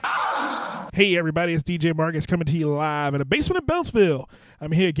Hey everybody, it's DJ Marcus coming to you live in the basement of Beltsville.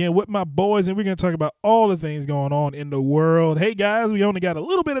 I'm here again with my boys, and we're going to talk about all the things going on in the world. Hey guys, we only got a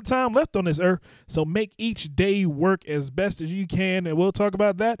little bit of time left on this earth, so make each day work as best as you can, and we'll talk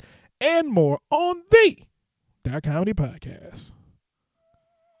about that and more on the Dot Comedy Podcast.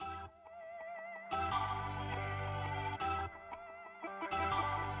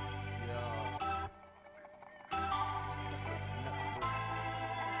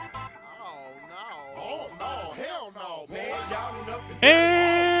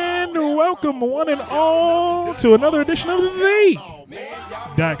 And welcome one and all to another edition of the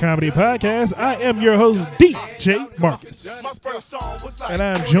Dot Comedy Podcast. I am your host, DJ Marcus. And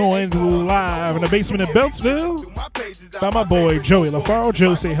I'm joined live in the basement of Beltsville by my boy, Joey LaFaro.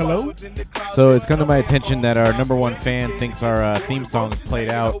 Joe, say hello. So it's come to my attention that our number one fan thinks our theme song is played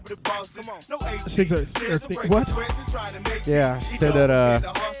out. What? Yeah, she said that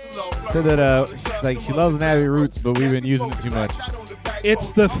like she loves Navy Roots, but we've been using it too much.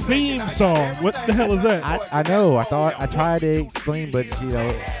 It's the theme song. What the hell is that? I know. I tried to explain, but you know,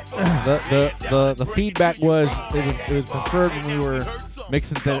 the feedback was it was preferred when we were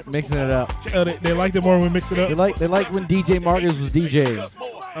mixing it up. They liked it more when we mix it up. They like when DJ Marcus was DJing.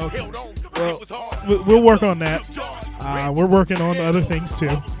 Okay. Well, we'll work on that. We're working on other things too.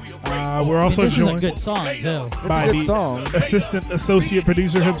 We're also joined is a good song too. by the assistant associate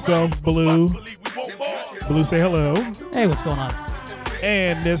producer himself, Blue. Blue, say hello. Hey, what's going on?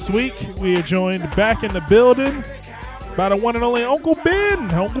 And this week we are joined back in the building by the one and only Uncle Ben.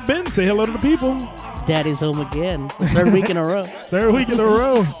 Uncle Ben, say hello to the people. Daddy's home again. Third week in a row. Third week in a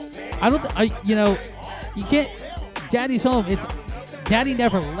row. You can't. Daddy's home. It's Daddy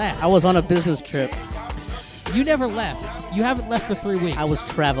never left. I was on a business trip. You never left. You haven't left for 3 weeks. I was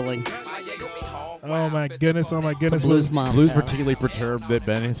traveling. Oh my goodness! Blue's mom's Blue's house. particularly perturbed that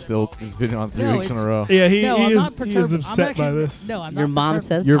Ben has been on 3 weeks in a row. Yeah, I'm he not is perturbed. upset by this. No, I'm not. Your mom perturbed.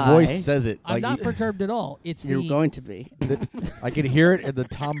 says Your hi. voice says it. I'm not perturbed at all. It's You're going to be. I can hear it in the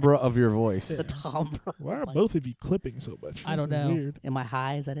timbre of your voice. The Tom. Why are both of you clipping so much? I don't This is know. Weird. Am I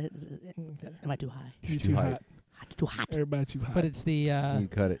high? Is that it? Am I too high? You're Too too high. hot. Too hot. Everybody too hot. But it's the. You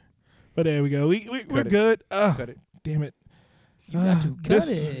cut it. But there we go. We're Cut it. good. Cut it. Damn it. You got to cut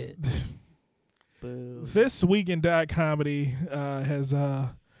it. Boo. This week in Dot Comedy has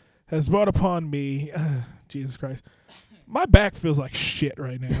brought upon me, Jesus Christ, my back feels like shit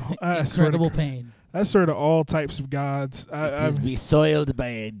right now. Incredible pain. I swear to all types of gods. be soiled by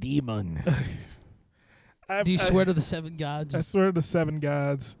a demon. Do you swear to the 7 gods? I swear to the 7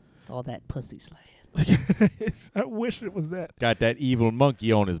 gods. All that pussy slaying. I wish it was that. Got that evil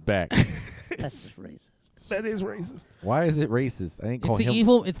monkey on his back. That's racist. That is racist. Why is it racist? I didn't call It's the him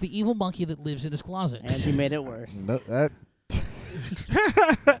evil. It's the evil monkey that lives in his closet. And you made it worse. No, that.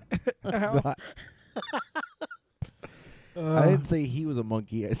 I didn't say he was a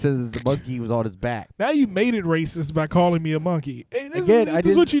monkey. I said that the monkey was on his back. Now you made it racist by calling me a monkey. Hey, this Again,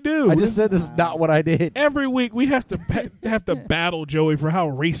 is what you do. I just said this is not what I did. Every week we have to battle Joey for how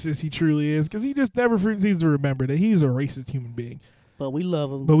racist he truly is, because he just never seems to remember that he's a racist human being. But we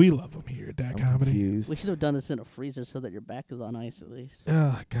love him. But we love him here at Dot I'm Comedy. confused. We should have done this in a freezer so that your back is on ice at least.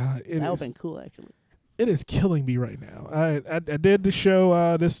 Oh God, That would have been cool, actually. it is killing me right now. I did the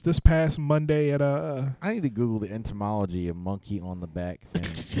show this past Monday at I need to Google the etymology of monkey on the back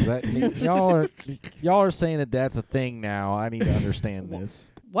thing. 'Cause y'all are saying that that's a thing now. I need to understand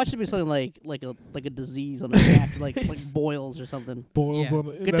this. Why should it be something like a disease on the back, like boils or something? boils Yeah.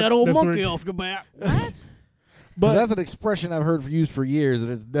 on Get that old that's where monkey it- off your back. What? But that's an expression I've heard used for years, and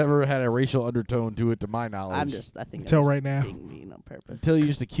it's never had a racial undertone to it, to my knowledge. I think Until I'm right now. being mean on purpose. Until you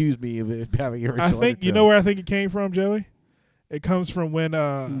just accused me of it having a racial I think undertone. you know where I think it came from, Joey. It comes from when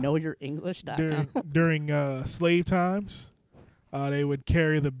during slave times, they would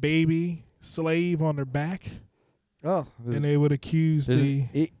carry the baby slave on their back, Oh, and they would accuse there's the.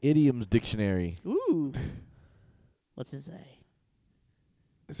 an idioms dictionary. Ooh. What's it say?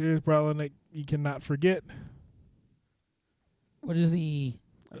 Serious problem that you cannot forget. What is the?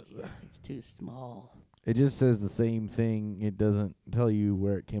 It's too small. It just says the same thing. It doesn't tell you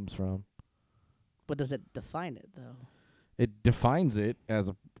where it comes from. But does it define it though? It defines it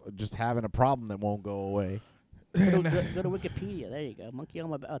as just having a problem that won't go away. Go to Wikipedia. There you go. Monkey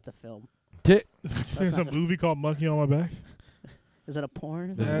on my back. Oh, it's a film. There's a movie called Monkey on My Back. Is that a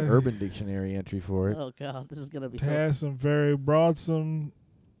porn? There's an Urban Dictionary entry for it. Oh god, this is gonna be It has some very broadsome.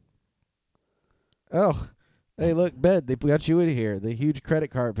 Oh, hey, look, Ben, they got you in here. The huge credit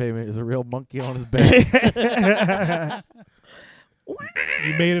card payment is a real monkey on his back.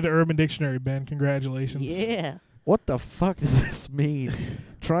 You made it an Urban Dictionary, Ben. Congratulations. Yeah. What the fuck does this mean?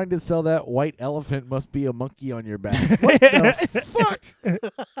 trying to sell that white elephant must be a monkey on your back. What the fuck?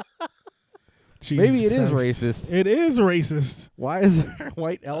 Jesus Maybe it is Christ. racist. It is racist. Why is there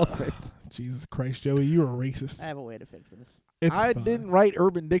white elephants? Jesus Christ, Joey, you are racist. I have a way to fix this. It's I fine. didn't write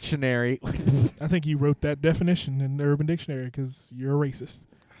Urban Dictionary. I think you wrote that definition in the Urban Dictionary because you're a racist.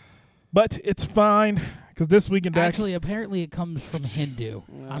 But it's fine because this week in Actually, apparently it comes from Hindu.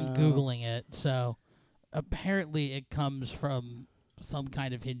 I'm No. Googling it. So apparently it comes from some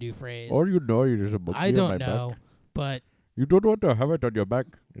kind of Hindu phrase. Or you know you're just a monkey I on don't my know, back. but You don't want to have it on your back.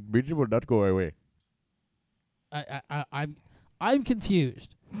 It means it will not go away. I'm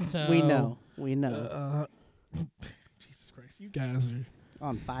confused. So We know. We know. Jesus Christ, you guys are.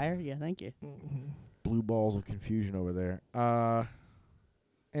 On fire? Yeah, thank you. Blue balls of confusion over there.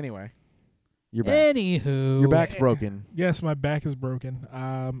 Anyway, you're back. Anywho, Your back's broken. Yes, my back is broken.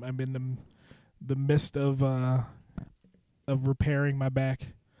 I'm in the midst of repairing my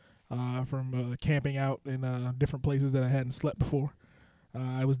back from camping out in different places that I hadn't slept before.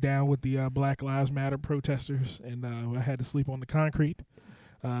 I was down with the Black Lives Matter protesters, and I had to sleep on the concrete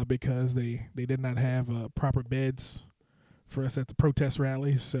because they did not have proper beds for us at the protest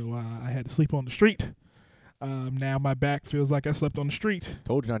rallies, so I had to sleep on the street. Now my back feels like I slept on the street.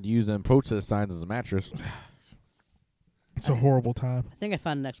 Told you not to use them protest signs as a mattress. It's a horrible time. I think I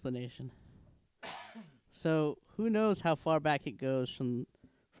found an explanation. So who knows how far back it goes from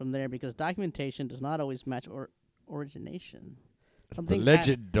there, because documentation does not always match origination. It's Some the things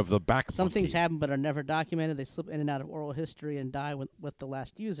legend of the back Some things monkey. happen but are never documented. They slip in and out of oral history and die with the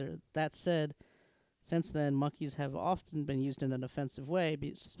last user. That said, since then, monkeys have often been used in an offensive way,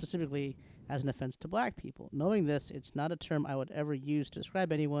 specifically as an offense to black people. Knowing this, it's not a term I would ever use to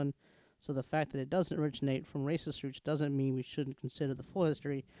describe anyone, so the fact that it doesn't originate from racist roots doesn't mean we shouldn't consider the full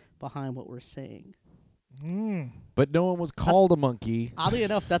history behind what we're saying. But no one was called a monkey. Oddly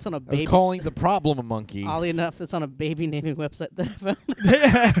enough, that's on a I was baby. calling the problem a monkey. Oddly enough, that's on a baby naming website that I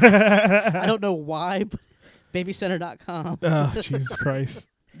found. I don't know why, but babycenter.com. Oh, Jesus Christ.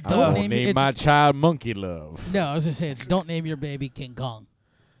 Don't name name it. my child Monkey Love. No, I was just saying, don't name your baby King Kong.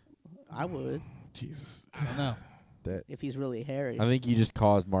 I would, Jesus. I don't know. if he's really hairy. I think you just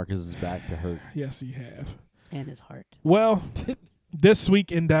caused Marcus's back to hurt. Yes, you have. And his heart. Well, this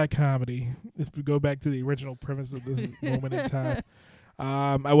week in comedy, if we go back to the original premise of this moment in time,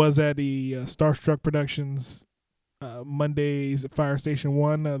 I was at the Starstruck Productions Mondays at Fire Station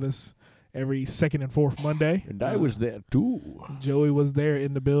 1, this every second and fourth Monday. And I was there too. Joey was there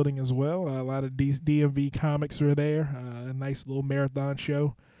in the building as well. A lot of DMV comics were there. A nice little marathon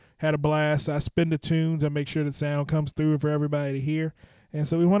show. Had a blast. I spin the tunes. I make sure the sound comes through for everybody to hear. And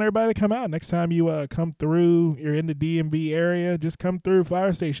so we want everybody to come out. Next time you come through, you're in the DMV area, just come through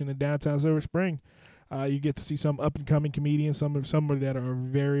Fire Station in downtown Silver Spring. You get to see some up-and-coming comedians, some that are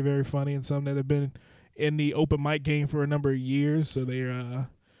very, very funny, and some that have been in the open mic game for a number of years. So they're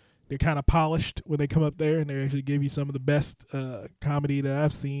kind of polished when they come up there, and they actually give you some of the best comedy that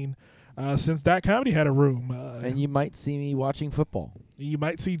I've seen since Dot Comedy had a room. And you might see me watching football. You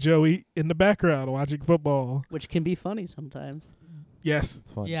might see Joey in the background watching football. Which can be funny sometimes. Yes, It's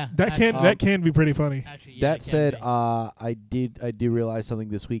fun. Yeah. that can be pretty funny. Actually, yeah, That it can said, be. I did realize something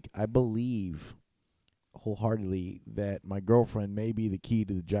this week. I believe wholeheartedly that my girlfriend may be the key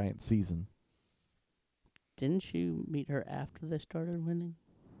to the Giants season. Didn't you meet her after they started winning?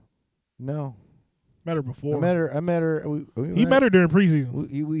 No, Met her before. I met her. He met her during preseason.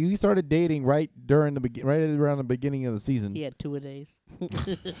 We started dating right during right around the beginning of the season. He had 2 a days.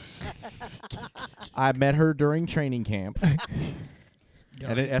 I met her during training camp,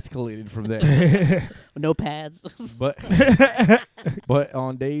 and it escalated from there. No pads. But but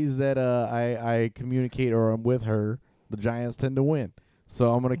on days that I communicate or I'm with her, the Giants tend to win.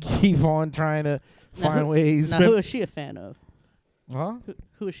 So I'm gonna keep on trying to find ways. Now, who is she a fan of? Huh?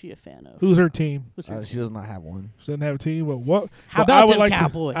 Who is she a fan of? Who's her team? Who's her She does not have one. She doesn't have a team. Well, what? How well, about I would them like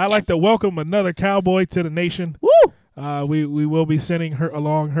Cowboys? To, I like Yes. to welcome another Cowboy to the nation. Woo! We will be sending her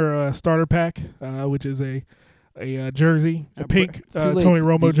along her starter pack, which is a jersey, a A pink It's too late. Tony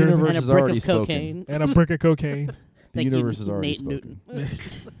Romo The jersey, universe And a has brick already of spoken. cocaine. and a brick of cocaine. The Thank you, universe has already Nate spoken.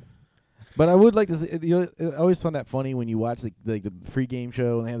 Newton. But I would like to say, I always found that funny when you watch the free game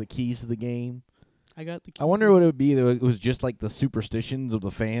show and they have the keys to the game. I got the. I wonder what it would be. That it was just like the superstitions of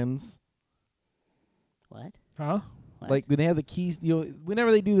the fans. What? Huh? What? Like when they have the keys, whenever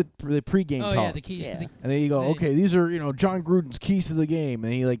they do the pregame Oh talk, yeah, the keys Yeah. to the. and then you go, they- okay, these are John Gruden's keys to the game,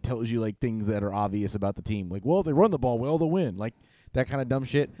 and he like tells you like things that are obvious about the team, like, well, if they run the ball well, they'll win, like that kind of dumb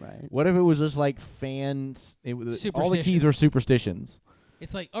shit. Right. What if it was just like fans? It was, all the keys Superstitions. were superstitions.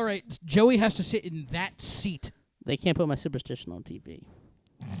 It's like, all right, Joey has to sit in that seat. They can't put my superstition on TV.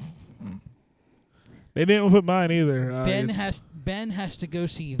 They didn't put mine either. Ben has to go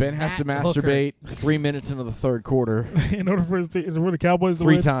see. Ben has to that hooker. masturbate 3 minutes into the third quarter in order for the Cowboys to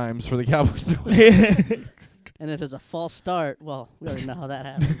 3 win. times for the Cowboys to win. And if it's a false start, well, we already know how that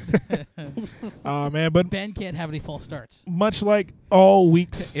happens. Oh man, but Ben can't have any false starts. much like all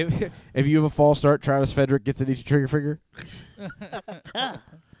weeks, If you have a false start, Travis Frederick gets an itchy trigger finger.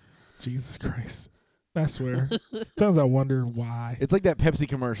 Jesus Christ, I swear. Sometimes I wonder why. It's like that Pepsi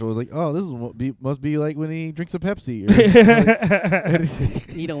commercial. It's like, oh, this is what must be like when he drinks a Pepsi.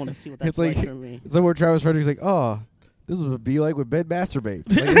 You don't want to see what that's It's like- like for me. It's like where Travis Frederick's like, oh, this is what it'd be like when Ben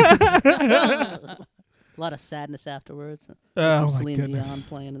masturbates. Like, A lot of sadness afterwards. Oh Some my Celine Dion goodness,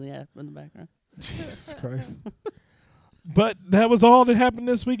 playing in the background. Jesus Christ. But that was all that happened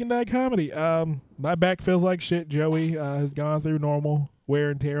this week in that comedy. My back feels like shit. Joey has gone through normal wear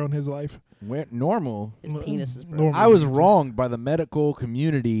and tear on his life. normal. His penis is broken. Normal. I was wronged by the medical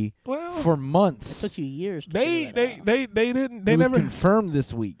community Well, for It months. took you years. To they figure that out. didn't they It was never confirmed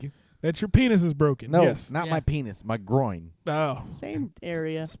this week. that your penis is broken. No, Yes. not Yeah. my penis, my groin. Oh, Same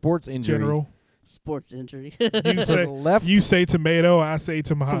area. Sports injury. general. Sports injury. You To say the left. you say tomato, I say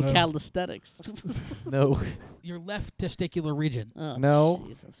From tomato. calisthenics. No, Your left testicular region. Oh, No.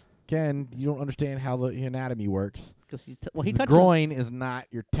 Jesus. Ken, you don't understand how the anatomy works. Because he The touches. groin is not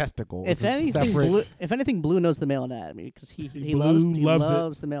your testicle. If It's a anything, separate- Blue knows the male anatomy because he Blue loves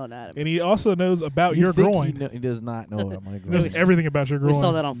it. the male anatomy. And he also knows about You your think groin. He does not know about my He groin. knows everything about your groin. We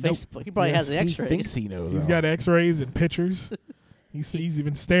saw that on Nope. Facebook. He probably has the He X-rays. thinks he knows. He's about got it. X-rays and pictures. He's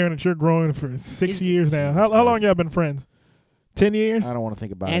even staring at your groin for 6 He's- years now. Jesus How long Christ. y'all been friends? 10 years? I don't want to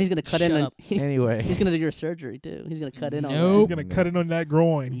think about And he's it. gonna cut Shut in. up. Anyway, He's gonna do your surgery too. He's gonna cut in on He's Nope. gonna cut it on that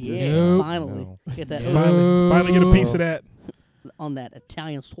groin. that. Yeah, Nope. finally No. get that No. Finally get a piece of that. on that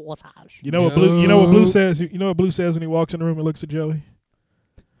Italian sausage. You know what Blue? You know what Blue Nope. says? You know what Blue says when he walks in the room and looks at Joey?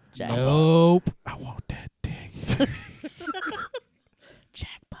 Jackpot. Nope. I want that dick.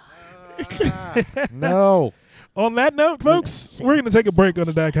 Jackpot. no. On that note, folks, we're gonna take a break on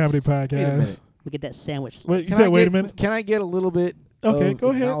the Die Comedy Wait a Podcast. minute. We get that sandwich. Wait, you Can said I wait get, a minute. Can I get a little bit Okay, of go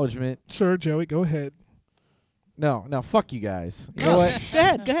ahead. acknowledgement? Sure, Joey, go ahead. No, fuck you guys. You know what? Go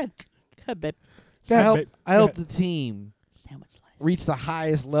ahead. Go ahead, babe. Go ahead, I babe. I Go helped ahead. the team Sandwich slice. reach the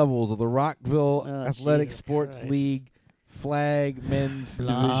highest levels of the Rockville Oh, Athletic Jesus Sports Christ. League flag men's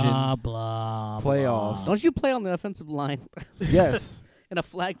Blah blah. Playoffs. Don't you play on the offensive line division. Yes. in a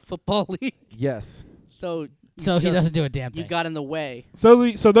flag football league? Yes. So So he just- doesn't do a damn You thing. got in the way. So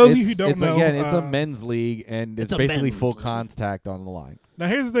those of you who don't it's know, again, it's a uh, men's league, and It's it's a basically men's full league. contact on the line. Now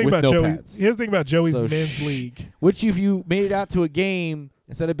here's the thing with about no Joey. pads. Here's the thing about Joey's So men's league. Which, if you made it out to a game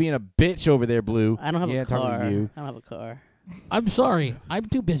instead of being a bitch over there, Blue. I don't have yeah, a talking car. to you. I don't have a car. I'm sorry. I'm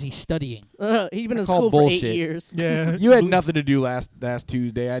too busy studying. He's been in call school for bullshit. 8 years. Yeah, You had nothing to do last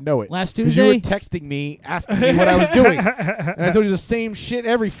Tuesday. I know it. Last Because you were Tuesday, texting me, asking me what I was doing. And I told you the same shit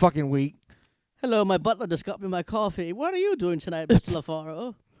every fucking week. Hello, my butler just got me my coffee. What are you doing tonight, Mr.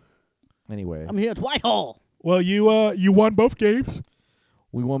 LaFaro? Anyway, I'm here at Whitehall. Well, you won both games.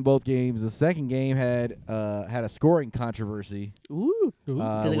 we won both games. The second game had a scoring controversy, Ooh. Ooh,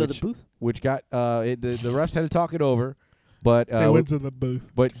 Did they go to the booth? which got the refs had to talk it over, but they went to the booth.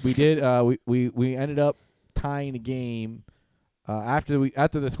 but we did we ended up tying the game after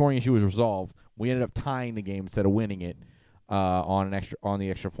the scoring issue was resolved. We ended up tying the game instead of winning it on the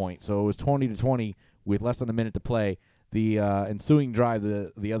extra point. So it was 20-20 with less than a minute to play. The ensuing drive,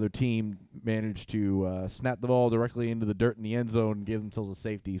 the other team managed to snap the ball directly into the dirt in the end zone and give themselves a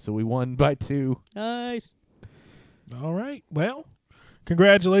safety. So we won by 2. Nice. All right. Well,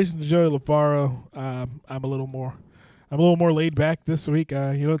 congratulations to Joey LaFaro. I'm a little more laid back this week.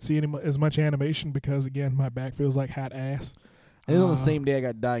 You don't see as much animation because again, my back feels like hot ass. And it was on the same day I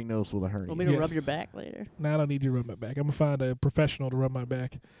got diagnosed with a hernia. Want me to rub Yes. your back later? Now I don't need you to rub my back. I'm gonna find a professional to rub my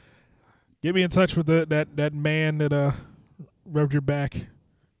back. Get me in touch with that man that rubbed your back.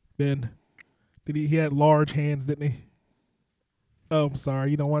 Ben, he had large hands, didn't he? Oh, I'm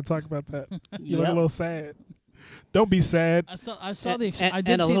sorry. You don't want to talk about that. You look a Yep. little sad. Don't be sad. I saw the. and, I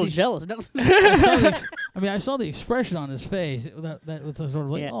did and a see little the. jealous. I saw the expression on his face. That was sort of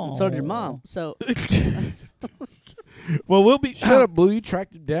like, yeah, oh. so did your mom. So Well, we'll be. Shut up, Blue. You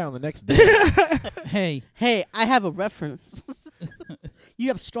tracked him down the next day. Hey, hey, I have a reference. You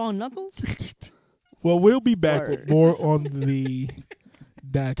have strong knuckles? Well, we'll be back with Word. more on the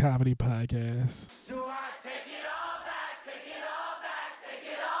Die Comedy Podcast. So I take it all back, take it all back,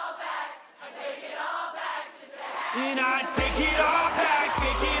 take it all back. I take it all back just to have. And I take it all back,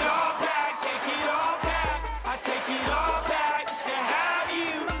 take it all back, take it all back. I take it all back just to have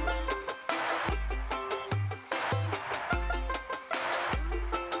you.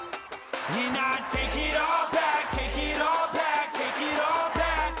 And I take it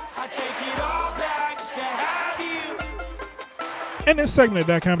And this segment of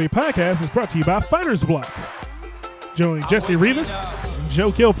That Comedy Podcast is brought to you by Fighters Block. Join Jesse Rivas and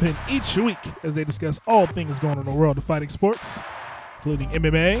Joe Gilpin each week as they discuss all things going on in the world of fighting sports, including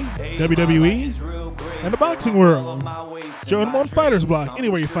MMA, WWE, and the boxing world. Join them on Fighters Block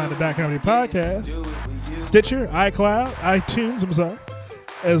anywhere you find the That Comedy Podcast, Stitcher, iTunes,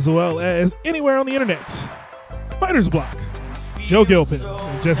 as well as anywhere on the internet. Fighters Block, Joe Gilpin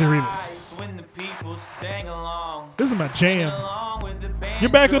and Jesse Rivas. This is my jam. You're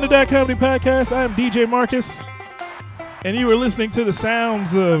back on the That Comedy Podcast. I am DJ Marcus, and you were listening to the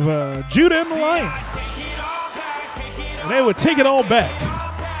sounds of Judah and the Lion. And they would take it all back.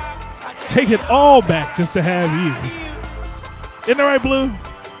 Take it all back just to have you. Isn't that right, Blue?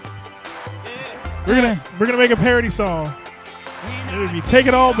 We're gonna make a parody song. It would be take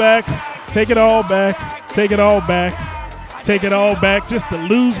it all back, take it all back, take it all back, take it all back, just to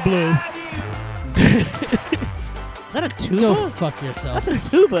lose Blue. Is that a tuba? Go fuck yourself. That's a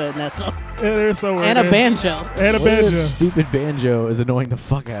tuba in that song. Yeah, they're so And a banjo. And a That banjo. stupid banjo is annoying the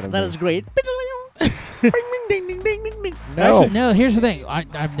fuck out of me. That is great. No. No, here's the thing.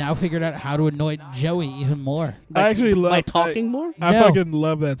 I've now figured out how to annoy Joey even more. I actually love. By talking more? I No. fucking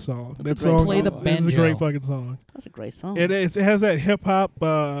love that song. That's That a great song song. Play the is a great banjo. fucking song. That's a great song. It has that hip hop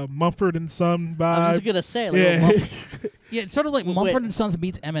Mumford and Son I was just vibe. going to say, like, Yeah. Yeah, it's sort of like Wait. Mumford and Sons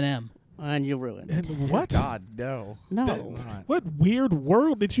meets Eminem. and you ruined it. And what? God, no. No. What weird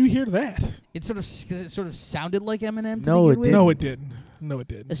world did you hear that? It sort of sounded like Eminem. To No, begin it with. didn't. No, it didn't. No, it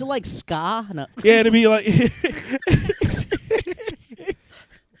didn't. Is it like ska? No. Yeah, to be like.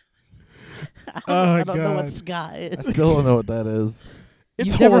 I don't know God. what ska I is. still don't know what that is.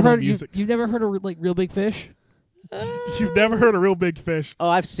 It's You've never horrible heard music. You've never heard of like Real Big Fish? You've never heard of Real Big Fish. Oh,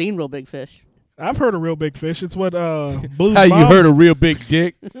 I've seen Real Big Fish. I've heard of Real Big Fish. It's what Blue's How you mom- heard a real big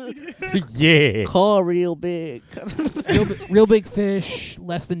dick? Yeah. Call real big. Real Big Fish,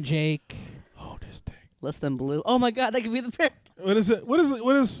 Less Than Jake. Oh, this thing. Less than blue. Oh my god, that could be the pair. What is it? What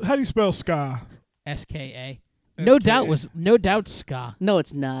is? How do you spell ska? SKA. No doubt ska. No,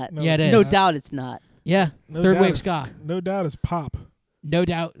 it's not. No, Yeah, it it's is. No not. doubt it's not. Yeah, No third doubt wave it's- ska. No doubt it's pop. No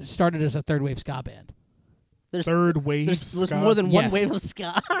doubt started as a third wave ska band. There's Third wave there's ska. more than one Yes. wave of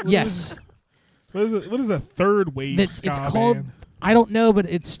ska. Yes, What is it? What is a third wave This- ska it's called- band? I don't know, but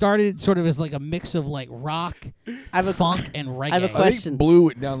it started sort of as like a mix of like rock, I have a funk, and reggae. I have a I question. think Blue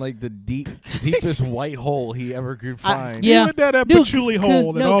went down like the deepest white hole he ever could find. Yeah. He went down that No, patchouli 'cause-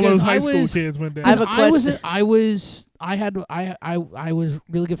 hole that no, all those 'cause high I school was- kids went down. I have a question. I was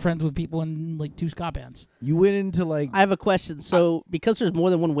really good friends with people in like two ska bands. You went into like I have a question. So, because there's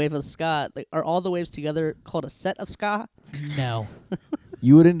more than one wave of ska, like, are all the waves together called a set of ska? No.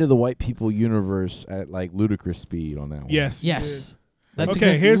 you went into the white people universe at like ludicrous speed on that one. Yes. Yes. That's Okay,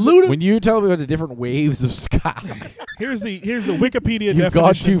 because here's When you tell me about the different waves of ska, here's the Wikipedia you've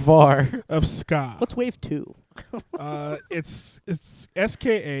gone definition too far. of ska. What's wave 2? It's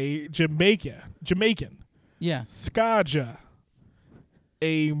SKA Jamaican. yeah. Skaja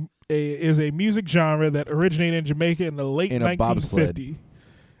is a music genre that originated in Jamaica in the late In a bobsled.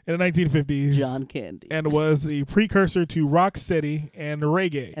 1950s. John Candy. And was the precursor to rocksteady and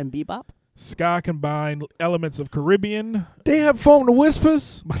reggae. And bebop? Ska combined elements of Caribbean. They have phone to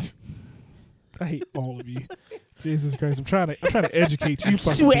whispers. I hate all of you. Jesus Christ! I'm trying to educate you.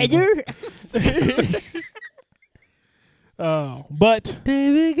 Fucking people. Sweater? But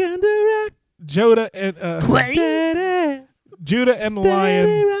They began to rock. Judah and Judah and the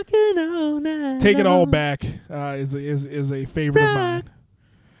Lion, Take It All Back is a favorite of mine.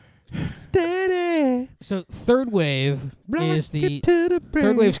 So third wave is the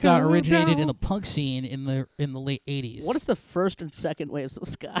third wave ska originated in the punk scene in the late 80s. What is the first and second waves of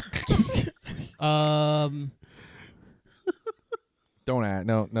ska? Don't add.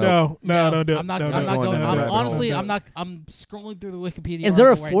 No. No, don't do it. I'm not. No, I'm not no, going. no, I'm, no, no, honestly, no. I'm not. I'm scrolling through the Wikipedia. Is there a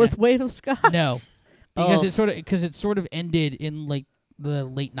article right fourth now. wave of ska? No, because Oh. it sort of ended in like the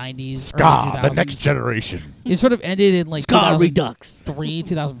late 90s. Ska, early the 2000s. next generation. It sort of ended in like Ska Redux. 2003,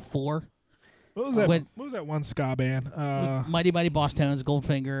 2004. What was that? When- What was that one ska band? With Mighty Mighty Boss Tones,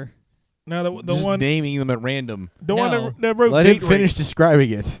 Goldfinger. No, the Just one, naming them at random. the one No. that wrote Let him Date finish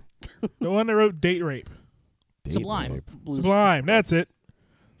describing it. Rape. The one that wrote Date Rape. Sublime. Sublime. That's it.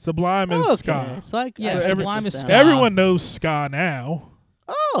 Sublime is Oh, okay. ska. So I Yeah, I Sublime wrote is this ska. down. Everyone knows ska now.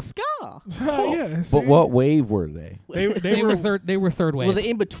 Oh, ska. Yeah. see? But what wave were they? They They were third. They were third wave. Were they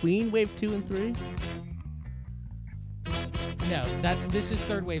in between wave 2 and 3? No, this is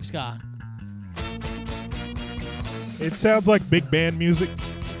third wave ska. It sounds like big band music,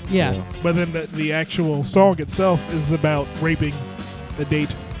 Yeah. but then the actual song itself is about raping the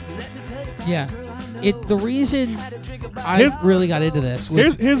date. Yeah. The reason I really got into this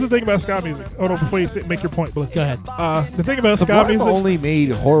was Here's the thing about ska music. Hold on, before you make your point, Blake. go ahead. The thing about ska Sublime music only made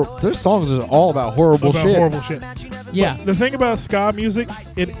their songs are all about horrible about shit. horrible shit. Yeah, The thing about ska music,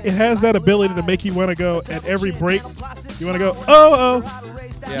 it has that ability to make you want to go at every break. You want to go, oh, oh,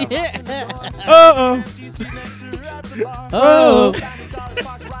 Oh,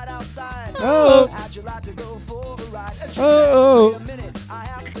 Oh, oh, oh.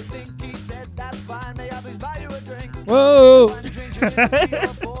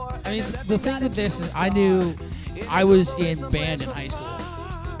 I mean the thing with this is I knew I was in band in high school.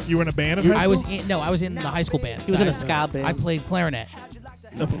 You were in a band of high I school? was in the high school band. he was in a ska band. I played clarinet.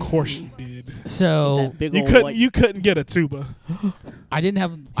 Of course you did. So That big You old couldn't. white- You couldn't get a tuba. I didn't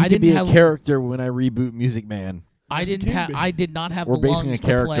have. He I could didn't be have. a character when I reboot Music Man. I Yes, didn't it can have. be. I did not have We're the basing lungs a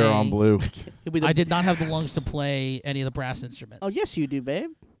character to play. on Blue. He'll be the- I did not have the lungs to play any of the brass instruments. Oh yes, you do,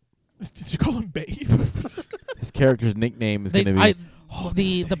 babe. Did you call him Babe? His character's nickname is They- going to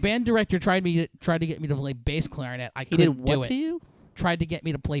be. the band director tried to get me to play bass clarinet. I He couldn't did do what it. to you? Tried to get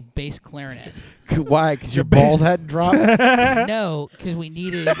me to play bass clarinet. Why? Because your balls hadn't dropped? No, because we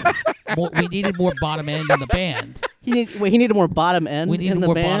needed more bottom end in the band. He needed more bottom end We needed in the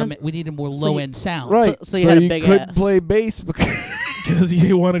more band. bottom. We needed more So low you- end sound. Right. So you had a big couldn't ass. play bass because Because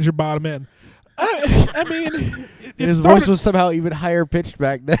you wanted your bottom end. I mean, it his started, voice was somehow even higher pitched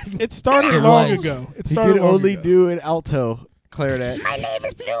back then. it started It long was. ago. It He started could long only ago. do an alto clarinet. My name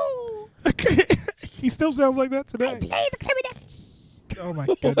is Blue. He still sounds like that today. Play the clarinet. Oh my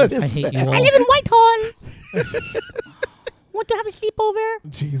goodness. I hate you all. I live in Whitehall. Want to have a sleepover?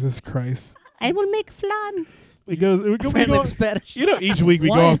 Jesus Christ. I will make flan. We go Friendly Spanish. you know, each week we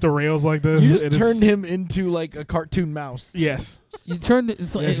go Why? off the rails like this. You just and it's- turned him into like a cartoon mouse. Yes. You turned.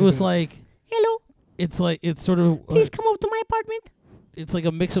 It's like, Yes, it you was did. like. Hello. It's sort of. Please come over to my apartment. It's like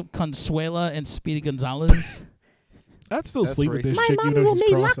a mix of Consuela and Speedy Gonzalez. I'd still That's sleep with this racist. My chick mom even though will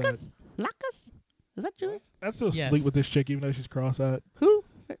she's make cross-eyed. lacas. Lacas? Is that Jewish? I'd still Yes. sleep with this chick even though she's cross-eyed. Who?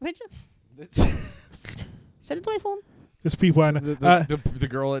 Rachel? Send it to my phone. There's people I know. The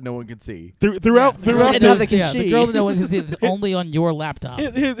girl that no one can see. Throughout the girl, throughout And the, neither can yeah, she. the girl that no one can see is only on your laptop.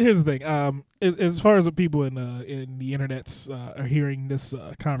 Here's the thing. As far as the people in the internets are hearing this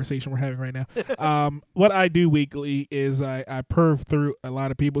conversation we're having right now, what I do weekly is I perv through a lot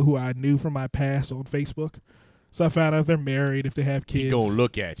of people who I knew from my past on Facebook. So I found out if they're married, if they have kids.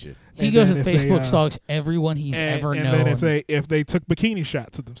 look at you. He and goes then and if they, Facebook stalks everyone he's ever and known. then if they took bikini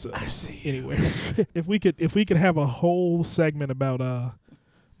shots of themselves. Anyway, if we could have a whole segment about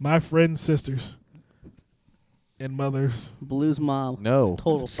my friends' sisters and mothers. Blues mom. No.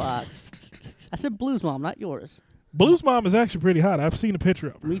 Total fox. I said blues mom, not yours. Blue's mom is actually pretty hot. I've seen a picture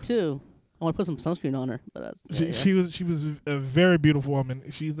of her. Me too. I want to put some sunscreen on her, but that's, She was a very beautiful woman.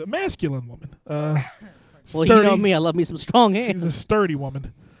 She's a masculine woman. well, sturdy. you know me. I love me some strong She's hands. a sturdy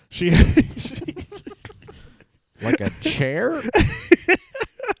woman. She Like a chair?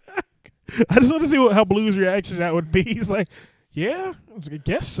 I just want to see how Blue's reaction to that would be. He's like, yeah, I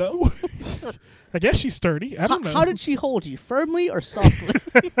guess so. I guess she's sturdy. I don't know. How did she hold you? Firmly or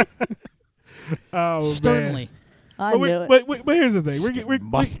softly? Oh, Sternly. I Man. knew But, it. but here's the thing.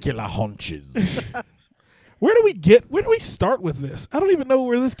 Muscular haunches. Where do we start with this? I don't even know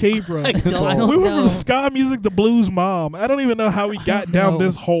where this came from. I don't I don't We went know. from ska music to Blues mom. I don't even know how we got down know.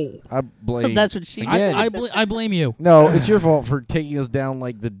 this hole. I blame. That's what she Again. I blame you. No, it's your fault for taking us down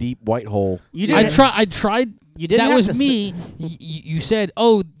like the deep white hole. You I didn't. tried. You didn't. That have was to me. You said,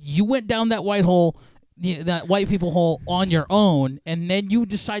 "Oh, you went down that white hole, that white people hole on your own, and then you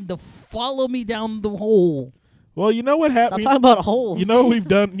decide to follow me down the hole." Well, you know what Stop happened? talking about holes. You know what we've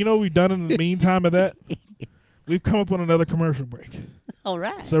done. You know what we've done in the meantime of that. We've come up on another commercial break. All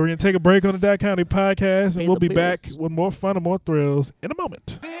right. So we're going to take a break on the Dot County podcast, Pay and we'll the be back bills. with more fun and more thrills in a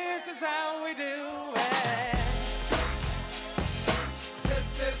moment. This is how we do it.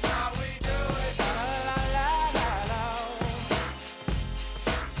 This is how we do it. La la la la la.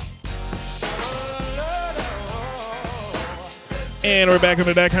 And we're back on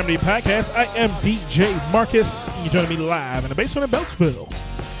the Dot Comedy podcast. I am DJ Marcus, and you're joining me live in the basement of Beltsville.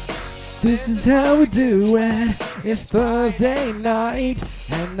 This is how we do it. It's Thursday night,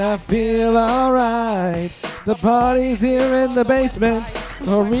 and I feel alright. The party's here in the basement,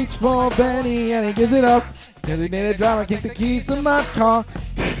 so reach for Benny, and he gives it up. Designated driver, kick the keys to my car.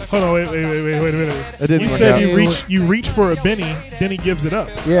 Hold on, wait a minute. It didn't You work said out. you reach for a Benny, then he gives it up.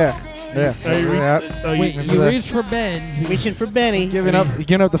 Yeah. Oh, you reach, oh, Wait, you, you reached for Ben. Reaching for Benny. Giving up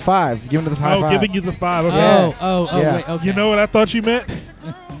the 5. Giving it the high oh, five. giving you the 5. Okay. Yeah. Oh, Yeah. wait, okay. You know what I thought you meant?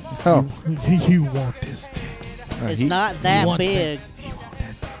 Oh. You want this dick. It's not that want big.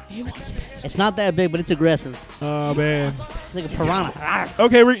 It's not that big, but it's aggressive. Oh man. It's like a piranha.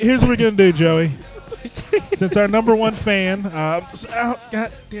 Okay, here's what we're gonna do, Joey. Since our number one fan, God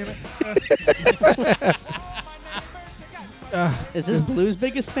damn it. Is this Blue's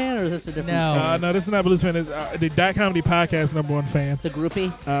biggest fan, or is this a different? No. No, this is not Blues fan. It's the Dot Comedy Podcast number one fan. The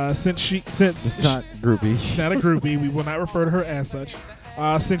groupie. Since It's not groupie. she's not a groupie, we will not refer to her as such.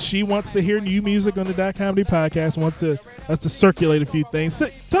 Since she wants to hear new music on the Dot Comedy Podcast, wants us to circulate a few things.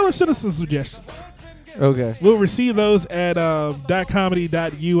 Tell her, send us some suggestions. Okay. We'll receive those at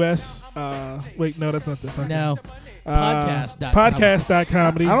 .comedy.us. Wait, no, that's not the fucking. No.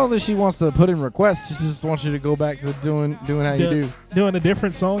 Podcast.comedy. I don't think she wants to put in requests. She just wants you to go back to doing how you do. Doing a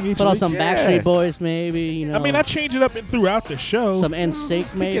different song each Put on week. some Yeah. Backstreet Boys, maybe. You know. I mean, I change it up throughout the show. some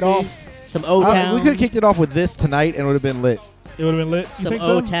NSYNC, maybe. it off. Some O-Town. We could have kicked it off with this tonight and it would have been lit. It would have been lit. You Some think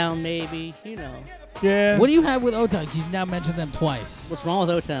so? O-Town, maybe. You know. Yeah. What do you have with O-Town? You've now mentioned them twice. What's wrong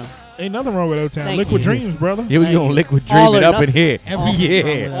with O-Town? Ain't nothing wrong with O-Town. Thank Liquid you. Dreams, brother. Here we Thank go, you. liquid All dream it or up in here. Everything's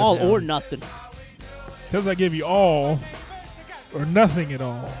wrong Yeah. with All O-Town. or nothing. Because I give you all or nothing at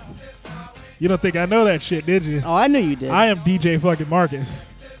all. You don't think I know that shit, did you? Oh, I knew you did. I am DJ fucking Marcus.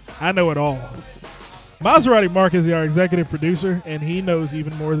 I know it all. Maserati Marcus is our executive producer, and he knows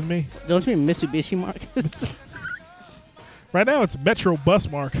even more than me. Don't you mean Mitsubishi Marcus? Right now, it's Metro Bus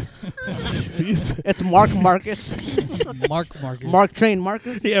Mark. It's Mark Marcus. Mark Marcus. Mark Train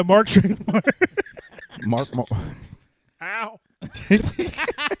Marcus. Yeah, Mark Trademark. Mark. Ow.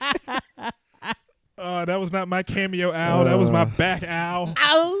 That was not my cameo ow. That was my back ow.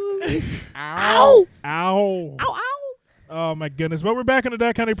 Ow. Ow. Ow. Ow. Oh, my goodness. But we're back on the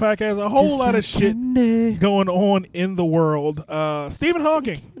Dot Comedy Podcast. A whole lot of shit going on in the world. Stephen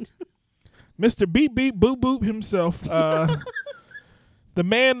Hawking. Mr. Beep Beep Boop Boop himself. The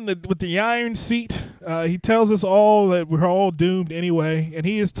man with the iron seat. He tells us all that we're all doomed anyway. And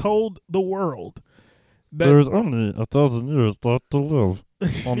he has told the world that There's only 1,000 years left to live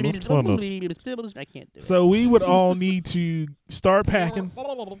on this planet. I can't do it. so we would all need to start packing.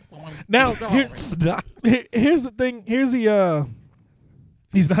 Now, here's the thing. Here's the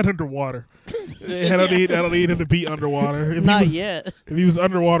he's not underwater. I don't need him to be underwater. If Not he was, yet. If he was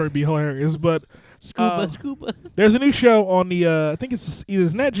underwater, it'd be hilarious. But Scuba. there's a new show on the I think it's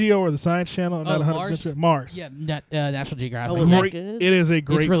either Nat Geo or the Science Channel. I'm not 100% Mars? sure. Mars. Yeah, National Geographic. Oh, was that Great- good? It is a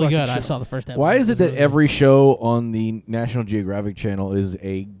great. It's really fucking good. I show. saw the first episode. Why is it was that really every show on the National Geographic Channel is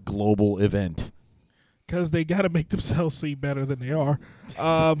a global event? Because they got to make themselves seem better than they are.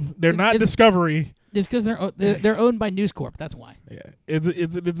 They're not It's- Discovery. good? It's because they're owned by News Corp. That's why. Yeah, it's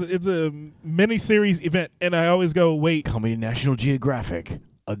a mini series event, and I always go, wait. Coming to National Geographic,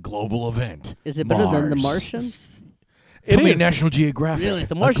 a global event. Is it better than The Mars. Martian? It Coming is. to National Geographic, Really?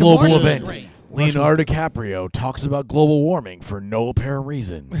 The a Martian- global Martian is event. great. Leonardo DiCaprio talks about global warming for no apparent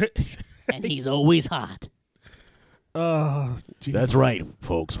reason. And he's always hot. Jesus. That's right,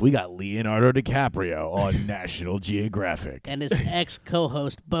 folks. We got Leonardo DiCaprio on National Geographic. And his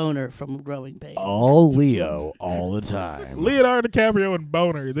ex-co-host Boner from Growing Pains. All Leo, all the time. Leonardo DiCaprio and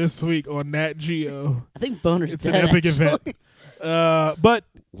Boner this week on Nat Geo. I think Boner's It's an dead, epic actually. event. But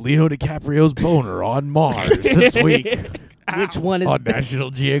Leo DiCaprio's boner on Mars this week Which one is on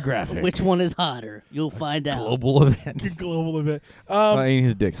National Geographic. which one is hotter? You'll find out. global event? global event. I mean,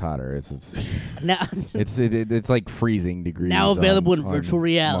 his dick's hotter. It's Now, it's like freezing degrees. now available in on virtual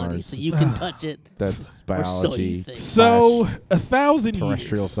reality, Mars. so you can touch it. That's Or so you biology, think. So 1,000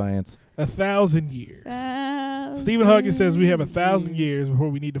 terrestrial years. science. 1,000 years. Stephen Hawking says we have 1,000 years before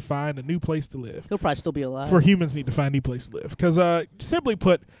we need to find a new place to live. He'll probably still be alive. For humans need to find a new place to live. Because simply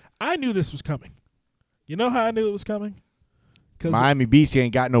put, I knew this was coming. You know how I knew it was coming? Because Miami Beach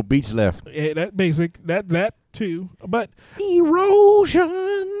ain't got no beach left. that basic that too. But Erosion.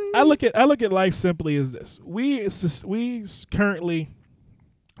 I look at life simply as this: we currently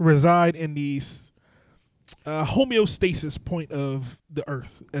reside in these homeostasis point of the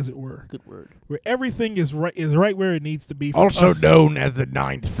Earth, as it were, Good word. where everything is right where it needs to be. For Also us. known as the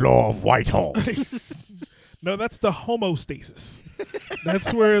 9th floor of Whitehall. No, that's the homostasis.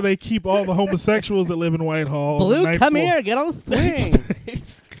 That's where they keep all the homosexuals that live in Whitehall. on the Blue, ninth come floor. here. Get on the swing.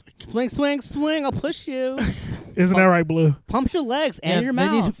 Swing, swing, swing. I'll push you. Isn't that right, Blue? Pump your legs and your they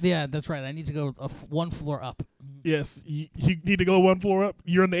need mouth. to- yeah, that's right. I need to go one floor up. Yes. You need to go one floor up.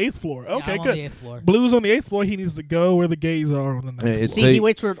 You're on the 8th floor. Yeah, Okay, I'm on good. the 8th floor. Blue's on the 8th floor. He needs to go where the gays are on the 9th It's See, he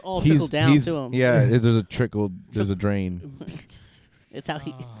waits for it all to trickle down to him. Yeah, there's a trickle. There's a drain, It's how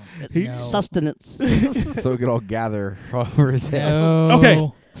he. Oh, It's He- no. sustenance. so it could all gather over his head. No.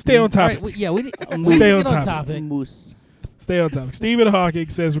 Okay, stay on All topic. right, we need Stay on get on topic. topic. Moose. Stay on topic. Stephen Hawking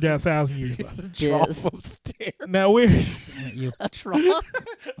says we got 1,000 years left. Jizz. upstairs. Now we're You. A trough.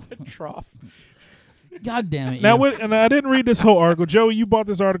 Trough. God damn it. now you. what? And I didn't read this whole article. Joey, you brought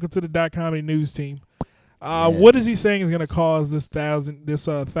this article to the .comedy news team. What is he saying is going to cause this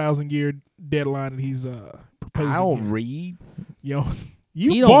 1,000-year deadline that he's proposing? I don't here? read. You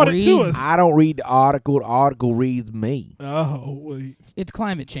You brought don't it to read? us. I don't read the article. The article reads me. Oh, well, It's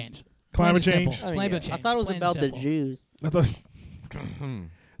climate change. Climate Plain and change? simple. Climate change. I thought it was Plain and about the simple. Jews. I thought.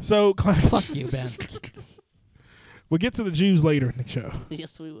 So Fuck you, Ben. we'll get to the Jews later in the show.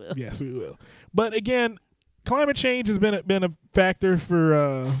 Yes, we will. Yes, we will. But again, climate change has been a factor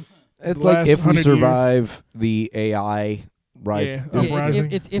for. It's the like last if we 100 years. survive the AI rise. Yeah, Yeah,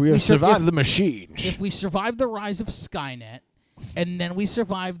 uprising. if we have survived if, the machines. if we survive the rise of Skynet, and then we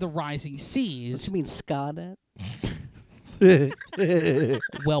survive the rising What seas, you mean, Skynet?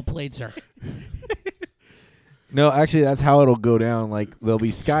 well played, sir. No, actually, that's how it'll go down. Like, there'll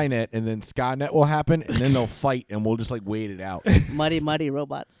be Skynet, and then Skynet will happen, and then they'll fight, and we'll just, like, wait it out. Mighty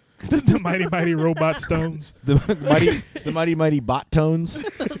robots. The mighty robot stones. The mighty bot tones.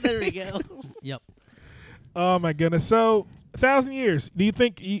 There we go. Yep. Oh my goodness! So 1,000 years. Do you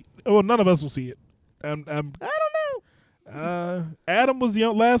think? Well, none of us will see it. I don't know. Adam was the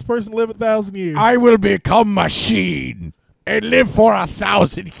last person to live 1,000 years. I will become machine and live for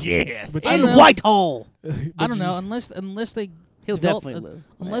 1,000 years. But I you- don't know. Whitehall. I don't know unless they He'll develop, definitely live.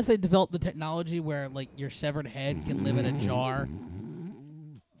 unless they develop the technology where like your severed head can live in a jar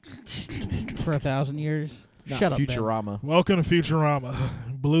for 1,000 years. Shut up, Ben. Futurama. Welcome to Futurama.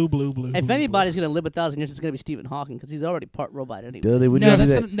 Blue. If anybody's gonna live 1,000 years, it's gonna be Stephen Hawking because he's already part robot anyway. Duh, they would No, not do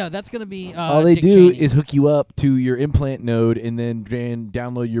that's that. gonna, no, that's gonna be. All they Dick do Cheney. is hook you up to your implant node and then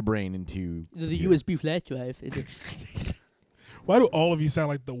download your brain into The your- USB flash drive. Why do all of you sound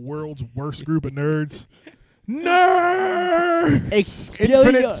like the world's worst group of nerds? Nerd.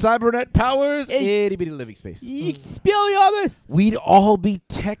 infinite cybernet powers, itty bitty living space. Expelliarmus. We'd all be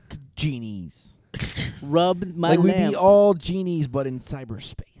tech genies. Rub my Like we'd lamp. be all genies, but in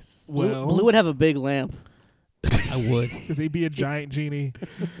cyberspace. Well, Blue would have a big lamp. I would. because he'd be a giant genie.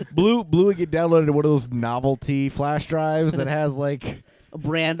 Blue would get downloaded to one of those novelty flash drives that has like A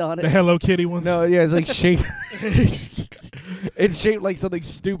brand on The it. Hello Kitty ones. no, yeah, it's like shaped. It's shaped like something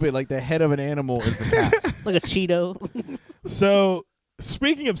stupid, like the head of an animal is the cap. Like a Cheeto. So,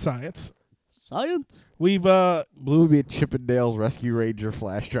 speaking of science, Science. we've Blue would be a Chippendales Rescue Ranger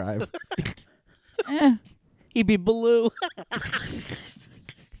flash drive. He'd be blue.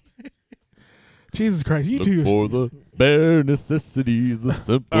 Jesus Christ, you two. For the bare necessities, the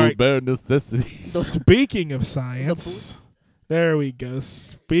simple All right. bare necessities. Speaking of science, there we go.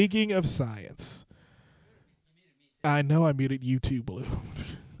 Speaking of science, I know I muted you too, Blue.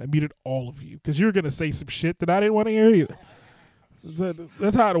 I muted all of you because you were going to say some shit that I didn't want to hear either. So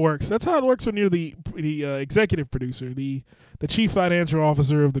that's how it works. That's how it works when you're the executive producer, the chief financial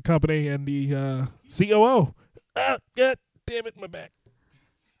officer of the company, and the COO. God damn it, my back.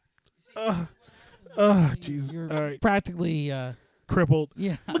 Jesus. You're All right, practically. crippled.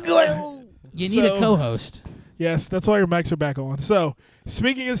 Yeah. You need So- a co-host. Yes, that's why your mics are back on. So,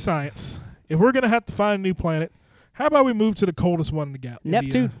 speaking of science, if we're going to have to find a new planet, how about we move to the coldest one in the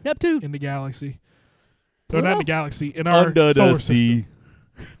Neptune. Neptune. in the galaxy. No, not in Pluto? the galaxy, in our Under solar the sea.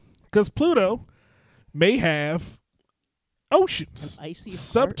 Because Pluto may have oceans, An icy heart.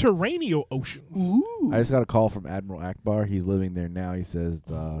 subterranean oceans. Ooh. I just got a call from Admiral Akbar. He's living there now. He says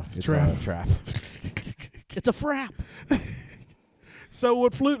It's it's trap. a trap. It's a frap. So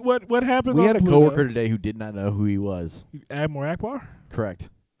what happened? We on had a Pluto? coworker today who did not know who he was. Admiral Akbar. Correct.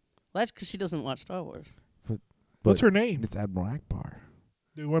 Well, that's because she doesn't watch Star Wars. What's her name? It's Admiral Akbar.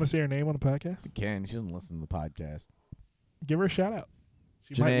 Do you want to say her name on the podcast? Ken, she doesn't listen to the podcast. Give her a shout out.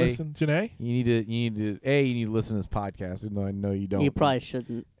 She might Janae. listen. Janae. You need to listen to this podcast, even though I know you don't. You probably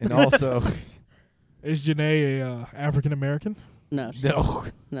shouldn't. And also, Is Janae a African American? No. She's, no.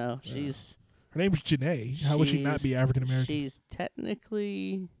 No. She's. Her name's Janae. How would she not be she's- African American? She's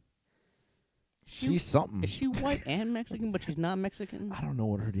technically. She's something. Is she white and Mexican, but she's not Mexican? I don't know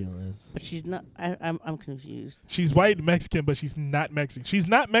what her deal is. But she's not. I'm confused. She's white and Mexican, but she's not Mexican. She's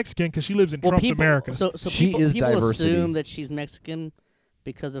not Mexican because she lives in Well, Trump's people, America. So She people, is people diversity. assume that she's Mexican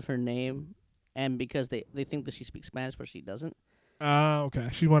because of her name, and because they think that she speaks Spanish, but she doesn't. Okay.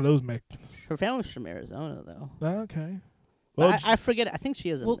 She's one of those Mexicans. Her family's from Arizona, though. Okay. But Well, I forget. I think she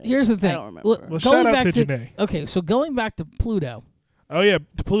is. Well, here's the thing. I don't remember. Well, well, going shout out back to Janae. Okay, so going back to Pluto. Oh, yeah,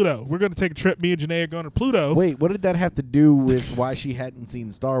 to Pluto. We're going to take a trip. Me and Janae are going to Pluto Wait, what did that have to do with why she hadn't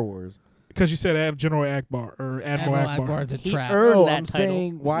seen Star Wars? because you said General Akbar or Admiral Akbar. Akbar's a He trap. earned No, that I'm title.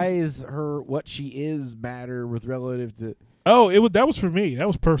 saying why is her what she is matter with relative to Oh, that was for me. That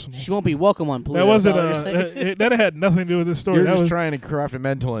was personal. She won't be welcome on Pluto. That wasn't is that what you're saying? that had nothing to do with this story. You're That just was, trying to craft a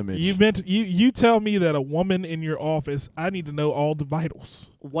mental image. you tell me that a woman in your office, I need to know all the vitals.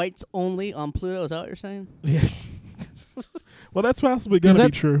 Whites only on Pluto. Is that what you're saying? Yes. Well, that's possibly going to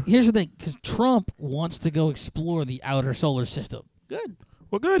be true. Here's the thing, because Trump wants to go explore the outer solar system. Good.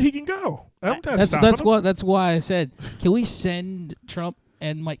 Well, good. He can go. I'm not That's stopping him. that's why I said, can we send Trump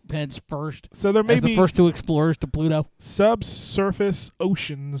and Mike Pence first So there may as the be first two explorers to Pluto? subsurface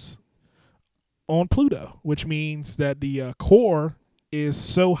oceans on Pluto, which means that the core is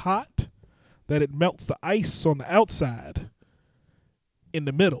so hot that it melts the ice on the outside in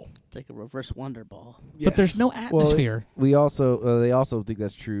the middle. It's like a reverse Wonder Ball. But there's Yes. no atmosphere. We also they also think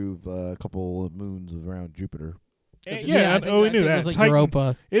that's true of a couple of moons around Jupiter. And I think- we I knew think that. It was like Titan,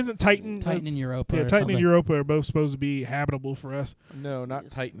 Europa. isn't Titan? Titan and Europa. Yeah, or Titan something. and Europa are both supposed to be habitable for us. No, not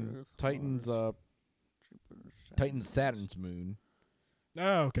Yes, Titan. Earth, Titan's Mars, Titan's Saturn's moon,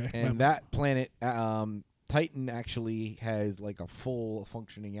 Oh, okay. and that planet Titan actually has like a full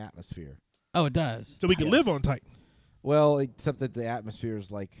functioning atmosphere. Oh, it does. So we can live on Titan. Well, except that the atmosphere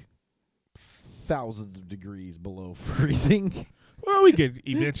is like thousands of degrees below freezing. Well, we could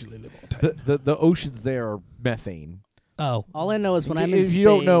eventually live on Titan. The oceans there are methane. Oh, All I know is when I'm in If space. you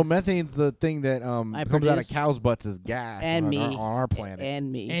don't know, methane's the thing that I comes out of produce- cows' butts as gas And on, me. on our planet.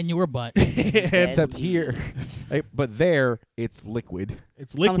 And me. and your butt. Except me. here, but there it's liquid.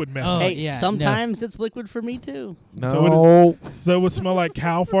 It's liquid Oh, methane. Hey, yeah, no. sometimes it's liquid for me too. No, So it would smell like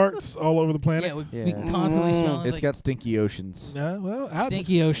cow farts all over the planet. Yeah, we Yeah. constantly smell it's like got stinky oceans. Yeah, well,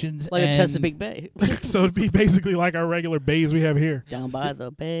 stinky oceans. Like a and Chesapeake Bay. so it'd be basically like our regular bays we have here, Down by the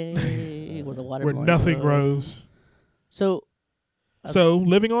bay where the water where nothing grows. So So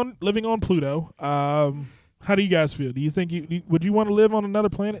living on Pluto, how do you guys feel? Do you think would you want to live on another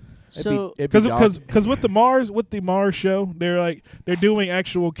planet? so Because with the Mars show, they're doing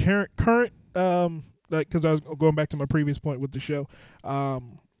actual current like, because I was going back to my previous point with the show.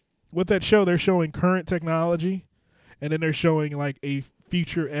 With that show, they're showing current technology, and then they're showing like a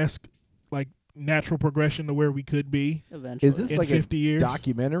future-esque, like, natural progression to where we could be eventually. Is this in like 50 a years.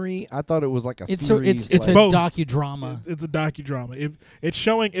 documentary? I thought it was like a It's series. it's a Both. docudrama. It's a docudrama. It's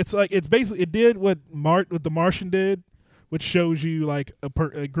showing. It's basically it did what the Martian did, which shows you like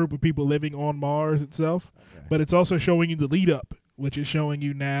a group of people living on Mars itself. Okay. But it's also showing you the lead up, which is showing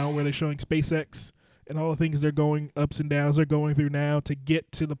you now, where they're showing SpaceX and all the things they're going ups and downs they're going through now to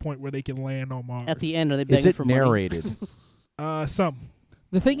get to the point where they can land on Mars. At the end, are they Is begging it for money? narrated? Some.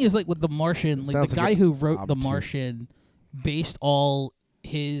 The thing is, like with The Martian, like Sounds the like guy a who wrote The obtuse- Martian based all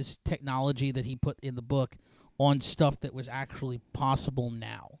his technology that he put in the book on stuff that was actually possible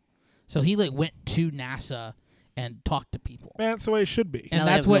now. So he like went to NASA and talked to people, Man, that's the way it should be. and Now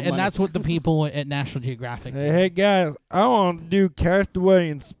they that's have no what money. that's what the people at National Geographic did. Hey guys, I want to do Castaway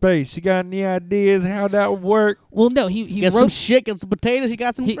in Space. You got any ideas how that would work? Well, no, he Get some wrote. shit, get some potatoes, he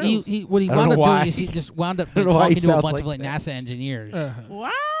got some He, grills. what he I don't wound know up why. doing is he just wound up I don't know why he talking to a sounds bunch like of like that. NASA engineers.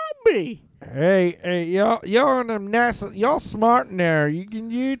 Why me? Hey, y'all on them NASA, y'all smart in there.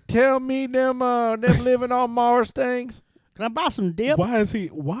 You tell me them living on Mars things? Can I buy some dip? Why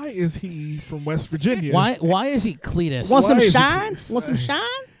is he from West Virginia? Why is he Cletus? Want some Why is it shine? this? Want some shine?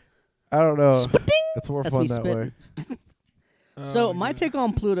 I don't know. Spitting? It's more That's fun me that way. spitting. Oh, So my take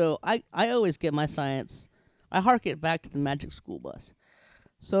on Pluto, I always get my science. I hark it back to the Magic School Bus.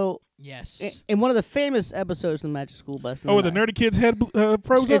 So Yes. in one of the famous episodes of the Magic School Bus, Oh, the nerdy kid's head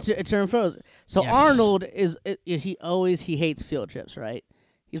froze up. it turned frozen. So Yes. Arnold he hates field trips, right?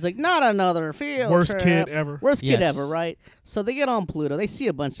 He's like, not another field Worst trip. kid ever. Worst kid Yes. ever, right? So they get on Pluto. They see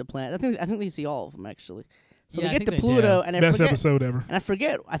a bunch of planets. I think they see all of them actually. So Yeah, I they get think to they Pluto do. and I Best forget. episode ever. And I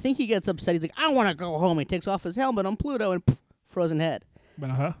forget. I think he gets upset. He's like, I want to go home. He takes off his helmet on Pluto and poof, frozen head.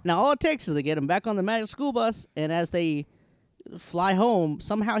 Uh-huh. Now all it takes is they get him back on the Magic School Bus, and as they fly home,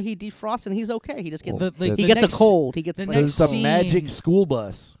 somehow he defrosts and he's okay. He just gets The he gets next- a cold. He gets the like, next There's a scene- magic school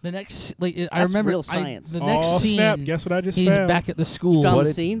bus. The next, like I That's remember, real science. the next Oh, scene, snap. Guess what I just he's found? back at the school. Found But the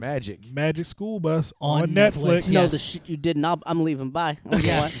it's scene? magic. Magic School Bus On on Netflix. Netflix. no, Yes. the shit you did not. I'm leaving. Bye. I don't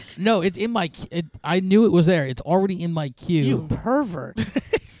know what. No, it's in my. I knew it was there. It's already in my queue. You pervert.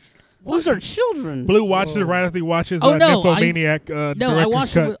 Those are children. Blue watched it right after he watches Oh, no, Nymphomaniac. No, I Director's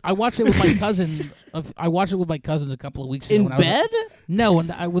watched Cut. it. I watched it with my cousin. I watched it with my cousins a couple of weeks ago. In when I was bed? no,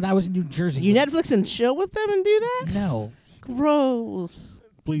 when I was in New Jersey. You Netflix and chill with them and do that? No, Gross.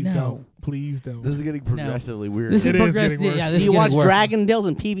 Please No. don't. Please don't. This is getting progressively weird. this is It is progressive. getting worse. Yeah, this Do is you getting watch worse. Dragon Tales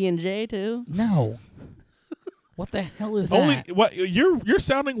and PB&J too? No. What the hell is Only that? what you're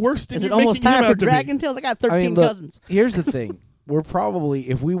sounding worse than Is it you're almost making him time for out to be. Dragon Tales? I got 13 look, cousins. Here's the thing. We're probably,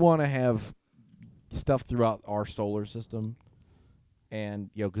 if we want to have stuff throughout our solar system,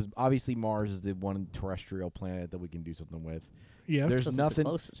 and because obviously Mars is the one terrestrial planet that we can do something with. Yeah. There's Because it's the nothing.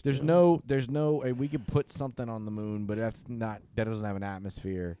 closest There's to 'em. no. We could put something on the moon, but that doesn't have an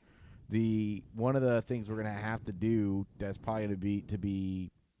atmosphere. One of the things we're gonna have to do that's probably gonna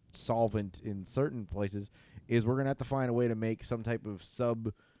be solvent in certain places is we're gonna have to find a way to make some type of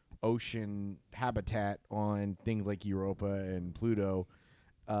sub-ocean habitat on things like Europa and Pluto,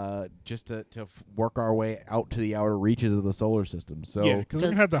 just to work our way out to the outer reaches of the solar system. So Yeah, because we're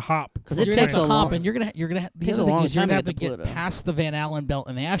gonna have to hop. 'Cause You're it gonna takes have a to hop, long- and you're gonna the takes other a thing long is you're time gonna to have to get to get Pluto. past the Van Allen belt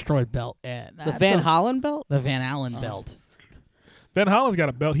and the asteroid belt, and The that's Van a- Hollen belt? the Van Allen Oh. belt. Van Hollen's got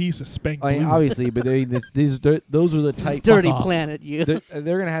a belt. He used to spank. I mean, blues. obviously, but those are the type. Dirty off. planet, you. They're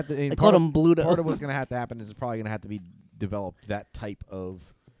gonna have to. They called him Bluto. Part of what's gonna have to happen is it's probably gonna have to be developed that type of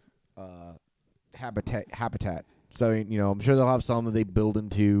habitat. So I'm sure they'll have some that they build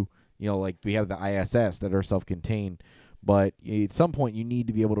into. Like we have the ISS that are self-contained, but at some point you need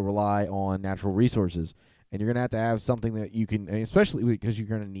to be able to rely on natural resources, and you're gonna have something that you can, and especially because you're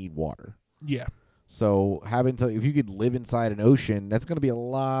gonna need water. Yeah. So if you could live inside an ocean, that's going to be a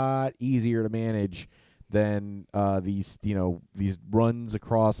lot easier to manage than these runs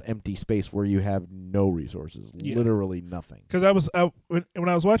across empty space where you have no resources, Yeah. literally nothing. Because when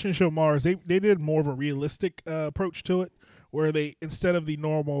I was watching the show Mars, they did more of a realistic approach to it, where they, instead of the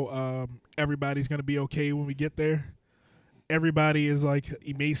normal everybody's gonna be okay when we get there, everybody is like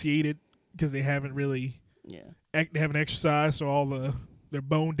emaciated because they haven't really Yeah. they haven't exercised, so their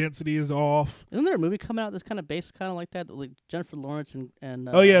bone density is off. Isn't there a movie coming out that's kind of based kind of like that? Like Jennifer Lawrence and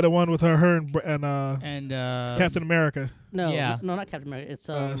Oh yeah, the one with her and And Captain America, no, Yeah. no, not Captain America.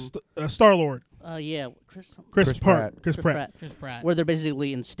 It's Star-Lord, yeah, Chris Chris Pratt. Chris Pratt. Chris Pratt. where they're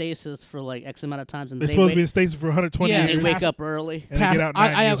basically in stasis for like X amount of times, and They're they supposed to be in wake, stasis for 120 Yeah, they years, wake up early. and they get out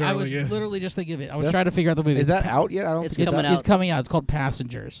 9 years I early. was Yeah. literally just thinking of it. I was That's- trying to figure out the movie. Is that out yet? I don't It's think coming it's out. It's coming out. It's called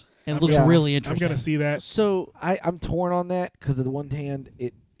Passengers, and it looks Yeah. really I'm interesting. gonna see that. So I'm torn on that because on the one hand,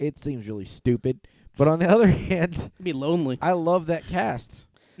 it seems really stupid, but on the other hand, it'd be lonely. I love that cast.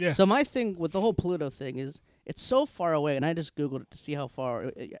 Yeah. So my thing with the whole Pluto thing is it's so far away, and I just googled it to see how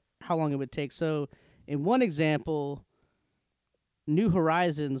long it would take. So in one example, New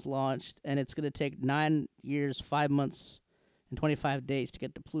Horizons launched, and it's going to take 9 years, 5 months, and 25 days to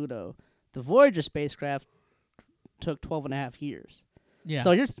get to Pluto. The Voyager spacecraft took 12.5 years. Yeah.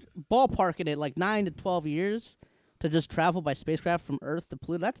 So you're ballparking it like 9 to 12 years to just travel by spacecraft from Earth to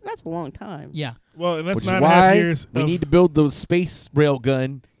Pluto. That's a long time. yeah. Well, and that's Which is 9.5 why years. we of- need to build the space rail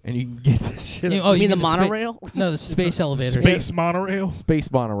gun, and you can get this shit. Oh, you mean the spa- monorail? no, the space elevators. space monorail.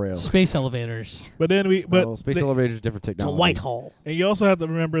 Space monorail. Space elevators. But then Space the- elevators, different to technology. Whitehall. and you also have to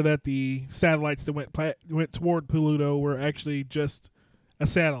remember that the satellites that went toward Pluto were actually just a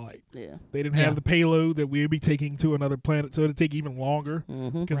satellite. Yeah. They didn't Yeah. have the payload that we'd be taking to another planet, so it'd take even longer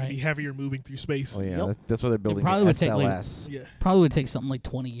Mm-hmm. because it'd Right. be heavier moving through space. Oh yeah, Yep. that's why they're building probably the would take, like, SLS. Yeah, Probably would take something like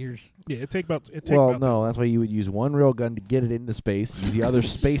 20 years. yeah. It'd take about. Well, no, that's why you would use one rail gun to get it into space, use the other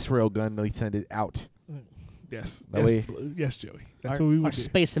space rail gun to send it out. Yes, That yes, way- Blue. Yes, Joey. That's Our, what we our would do.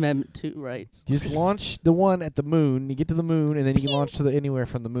 Space Amendment 2, right? Just launch the one at the moon. You get to the moon, and then you can launch to anywhere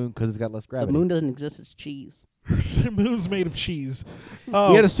from the moon because it's got less The gravity. moon doesn't exist; it's cheese. The moon's made of cheese. We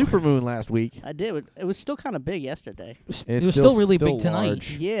Oh, had a super moon last week. I did. It was still kind of big yesterday. It's It was still really big tonight.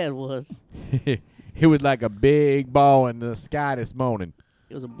 large. Yeah, it was. It was like a big ball in the sky this morning.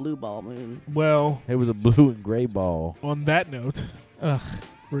 It was a blue ball moon. well. It was a blue and gray ball. On that note, Ugh.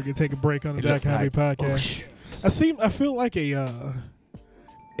 we're gonna take a break on the It Dot looked Comedy like- Podcast. I feel like a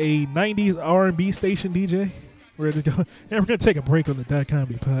 90s R&B station DJ. We're just going, and we're gonna take a break on the Dot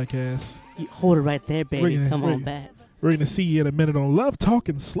Comedy Podcast. You hold it right there, baby. We're Come gonna- on back. We're gonna see you in a minute on Love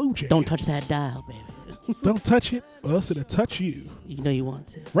Talking Slow Jams. Don't touch that dial, baby. Don't touch it, or else it'll touch you. You know you want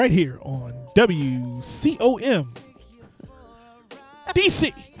to. Right here on WCOM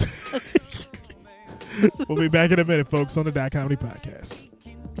DC. We'll be back in a minute, folks, on the Dot Comedy Podcast.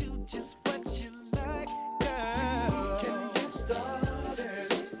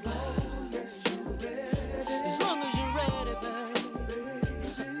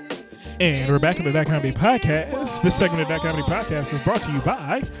 And we're back on the Dot Comedy Podcast. This segment of Dot Comedy Podcast is brought to you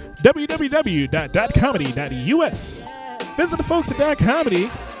by www.dotcomedy.us. Visit the folks at Dot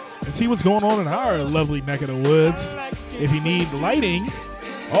Comedy and see what's going on in our lovely neck of the woods. If you need lighting,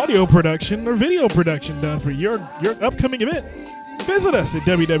 audio production, or video production done for your upcoming event, visit us at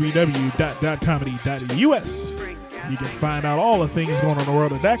www.dotcomedy.us. You can find out all the things going on in the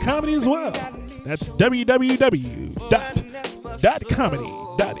world of Dot Comedy as well. That's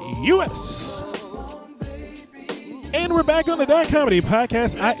www.dotcomedy.us. And we're back on the Dot Comedy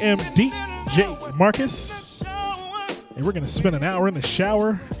Podcast. I am DJ Marcus, and we're going to spend an hour in the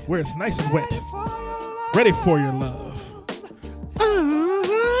shower where it's nice and wet, ready for your love.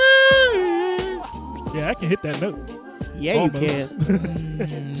 Yeah, I can hit that note. Yeah, Almost. you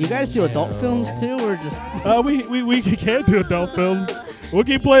can. Do you guys do adult films too, or just? We can do adult films. We'll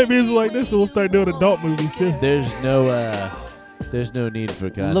keep playing music like this, and we'll start doing adult movies too. There's no need for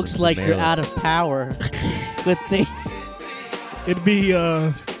condoms. Looks like you're out of power. Good thing. It'd be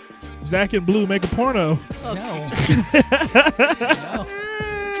Zach and Blue make a porno. No.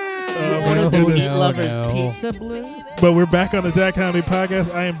 One of the No, meat no, lovers no. pizza blue. But we're back on the Jack Comedy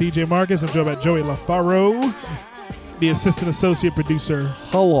Podcast. I am DJ Marcus. I'm joined by Joey LaFaro, the assistant associate producer,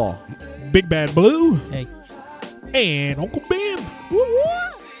 Hello. Big Bad Blue, Hey. and Uncle Ben.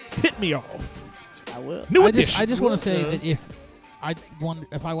 Hit me off. I will. New I edition. just want to say that if I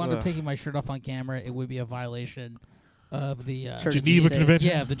wound up taking my shirt off on camera, it would be a violation of the Church of Geneva Tuesday. Convention.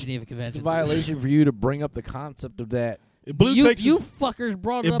 yeah, of the Geneva It's a Convention. violation for you to bring up the concept of that. If Blue you takes you his, fuckers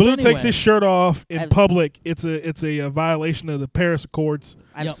brought it if up Blue anyway. takes his shirt off in I've- public, it's a violation of the Paris Accords.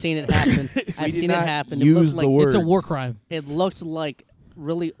 I've Yep. seen it happen. We I've did seen it not happen. It use looked the like word. It's a war words. crime. it looked like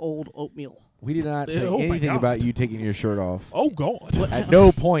really old oatmeal. We did not say Oh my anything God. about you taking your shirt off. Oh God! At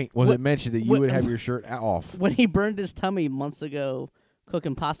no point was What- it mentioned that you what- would have your shirt off. When he burned his tummy months ago,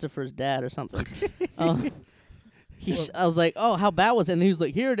 cooking pasta for his dad or something. I was like, "Oh, how bad was it?" And he was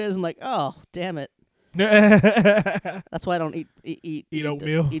like, "Here it is." I'm like, "Oh, damn it." That's why I don't eat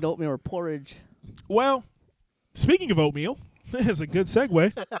oatmeal? Eat oatmeal or porridge. Well, speaking of oatmeal, that's a good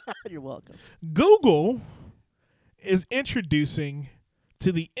segue. You're welcome. Google is introducing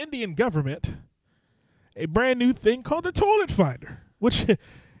to the Indian government a brand new thing called the toilet finder, which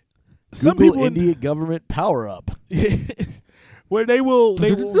some Google people Indian government power up. where they will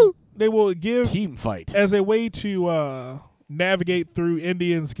give Team fight. as a way to navigate through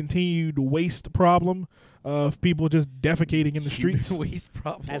Indians' continued waste problem of people just defecating in the streets. Waste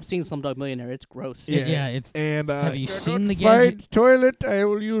problem. I've seen Slumdog Millionaire. It's gross. Yeah, it's. And Have you seen the Find Ganges? toilet, I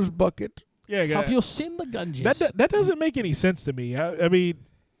will use bucket. yeah, Have you seen the Ganges? that doesn't make any sense to me. I mean,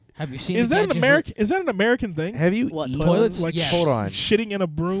 Have you seen? is the that an Ganges American? Is that an American thing? Have you What, eaten- toilets? Like Yes. Hold on. shitting in a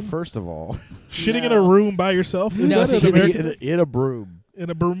broom, First of all, shitting in No. a room by yourself. Is No, that an shitting American? in a broom, In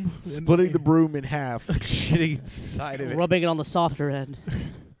a broom, splitting the broom in half, shitting inside of it. Rubbing it on the softer end.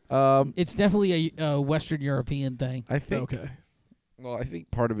 It's definitely a Western European thing. I think. Okay. Well, I think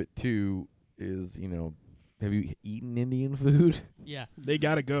part of it too is have you eaten Indian food? Yeah, They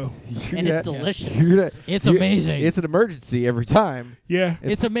gotta go. And it's delicious. it's amazing. It's an emergency every time. Yeah.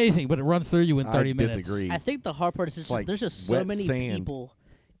 It's amazing, but it runs through you in 30 I minutes. disagree. I think the hard part is just, like there's just so wet many sand. people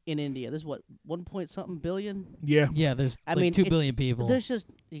in India. There's what 1 billion. Yeah. Yeah, there's I like mean, 2 billion people. There's just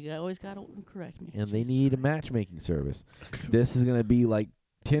you always gotta correct me. And they Jesus. need a matchmaking service. This is gonna be like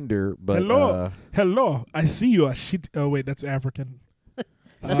Tinder, but Hello. Hello. I see you are shit. Oh wait, that's African.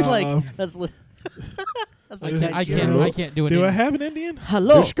 That's like Um, that's like I can't. I Nigerian. can't. I can't do it. Do I have an Indian?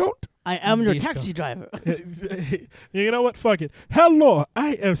 Hello, Discount? I am your Disco. taxi driver. You know what? Fuck it. Hello.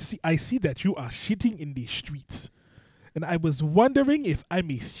 I see that you are shitting in the streets, and I was wondering if I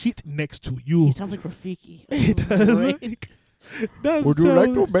may shit next to you. He sounds like Rafiki. It does. Great. It does Would you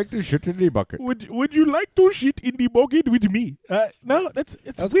sound- like to make the shit in the bucket? Would you like to shit in the bucket with me? No, it's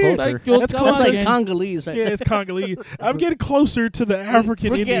That's weird. closer. Thank you. That's Come That's on like again. Congolese, right? Yeah, it's Congolese. I'm getting closer to the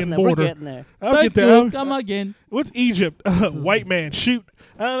African We're Indian getting there. border. We're getting there. I'll Thank get you. there. Come again. What's Egypt? White man, shoot.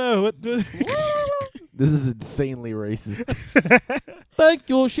 I don't know. What, This is insanely racist. Thank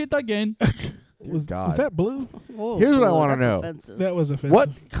you. Shit again. was God. that blue? Whoa, Here's what I boy, wanna that's know. offensive. That was offensive. What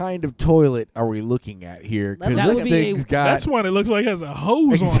kind of toilet are we looking at here? Because That this would be thing's a- got. That's one. It looks like it has a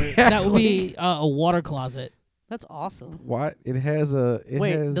hose on it. That would be a water closet. That's awesome. What? It has a.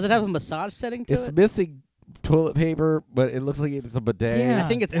 Wait, has, does it have a massage setting to It's it? missing toilet paper, but it looks like it's a bidet. Yeah. I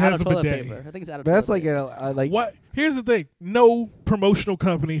think it's It out has of a toilet bidet. paper. I think it's out of. That's toilet like paper. a like. What? Here's the thing. No promotional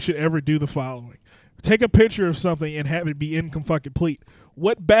company should ever do the following: take a picture of something and have it be incomplete.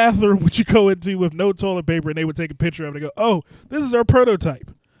 What bathroom would you go into with no toilet paper and they would take a picture of it and go, "Oh, this is our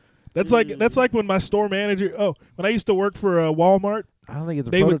prototype." That's like when my store manager. Oh, when I used to work for Walmart, I don't think it's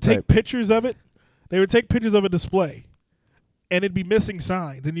a they would prototype. take pictures of it. They would take pictures of a display, and it'd be missing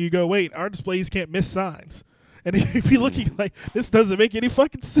signs. And you go, "Wait, our displays can't miss signs." And you'd be looking like this doesn't make any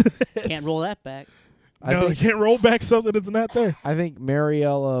fucking sense. Can't roll that back. I No, you think- can't roll back something that's not there. I think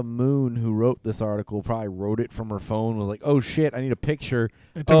Mariella Moon, who wrote this article, probably wrote it from her phone. Was like, "Oh shit, I need a picture."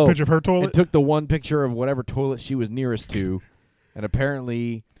 And took a picture of her toilet. And took the one picture of whatever toilet she was nearest to, and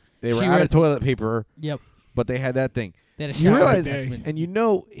apparently they were She out read- of toilet paper, Yep. but they had that thing. They had a You shower realize, attachment.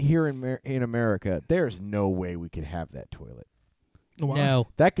 and here in America, there's no way we could have that toilet. Why? No.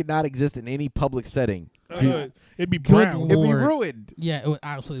 That could not exist in any public setting. It'd be Good brown. lord. It'd be ruined. Yeah, it would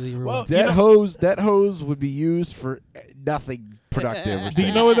absolutely ruin. Well, That hose would be used for nothing productive. or Do you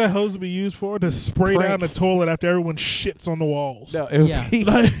safe. know what that hose would be used for? To spray down the Pranks. toilet after everyone shits on the walls. No, it would Yeah. be,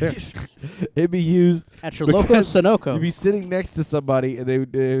 Like, it'd be used. At your local Because Sunoco. You'd be sitting next to somebody and they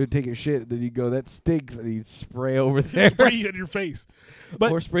would take a shit, and then you go, "That stinks," and you spray over there, spray you in your face.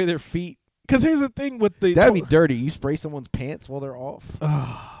 But or spray their feet. because here's the thing with the That'd be dirty. You spray someone's pants while they're off.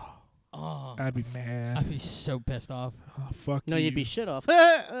 Oh, I'd be mad. I'd be so pissed off. Oh, fuck No, you. you'd be shit off.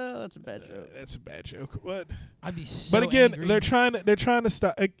 That's a bad joke. That's a bad joke. But I'd be so but again, angry. they're trying to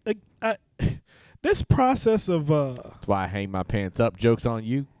stop. This process of That's why I hang my pants up. Joke's on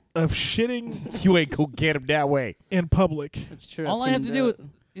you. shitting You ain't go get them that way. in public. It's true. All I've I have seen to do that.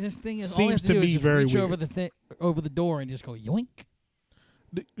 this thing is all I have Seems to to do me is just very reach weird. over the door and just go yoink.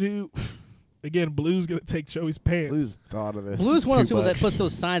 Again, Blue's gonna take Joey's pants. Blue's thought of this. Blue's one of those too people that much. puts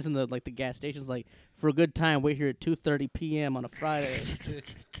those signs in the gas stations, like for a good time. Wait here at 2:30 p.m. on a Friday.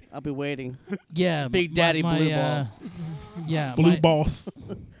 I'll be waiting. Yeah, Big my- Daddy my, Blue Balls. Yeah, Blue my, boss.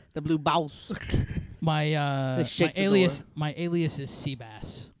 The blue balls. my shake the my alias is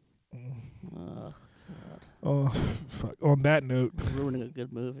Seabass. Oh, fuck. On that note, Ruining a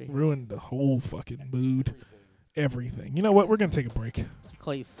good movie. ruined the whole fucking mood. Everything. You know what? We're gonna take a break.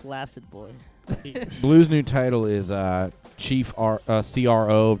 Call you flaccid boy. Blue's new title is Chief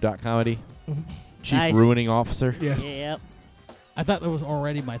CRO of .comedy. Chief Nice. Ruining Officer. Yes. Yep. I thought that was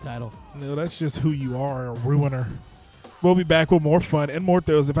already my title. No, that's just who you are, a ruiner. We'll be back with more fun and more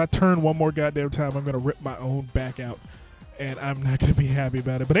thrills. If I turn one more goddamn time, I'm gonna rip my own back out, and I'm not gonna be happy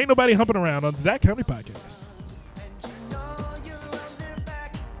about it. But ain't nobody humping around on That Comedy Podcast.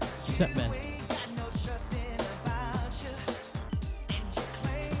 Except man.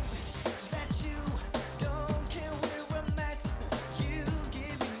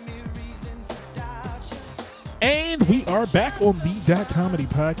 And we are back on the That Comedy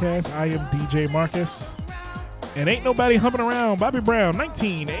Podcast. I am DJ Marcus. And ain't nobody humping around. Bobby Brown,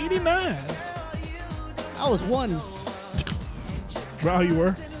 1989. I was one. Wow, you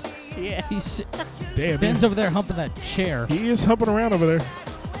were? Yeah. He's Damn, Ben's man. over there humping that chair. He is humping around over there.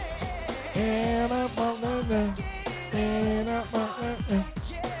 And I'm and I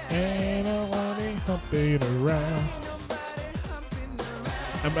want to humping around.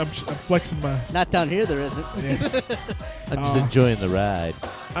 I'm flexing my. Not down here, there isn't. Yeah. I'm just enjoying the ride.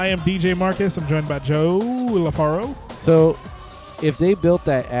 I am DJ Marcus. I'm joined by Joe LaFaro. So, if they built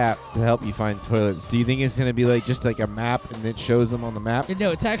that app to help you find toilets, do you think it's gonna be like just like a map and it shows them on the map?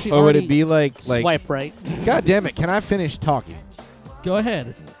 No, it's actually Or would already. it be like Swipe right. God damn it, can I finish talking? Go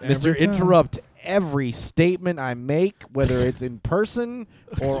ahead. Every Mr. time. Interrupt every statement I make, whether it's in person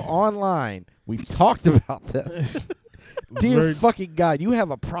or online. We talked about this. Dear Very- fucking God, you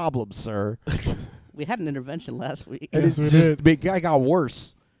have a problem, sir. We had an intervention last week. And Yes, it's we just did. I got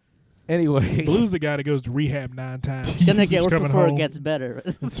worse. Anyway, Blue's the guy that goes to rehab 9 times. Gonna get Keeps worse coming before home it gets better.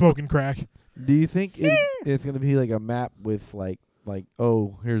 and smoking crack. do you think it's gonna be like a map with like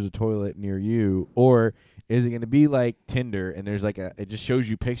oh, here's a toilet near you, or is it gonna be like Tinder and there's like it just shows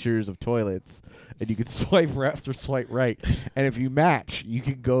you pictures of toilets and you can swipe left or swipe right, and if you match, you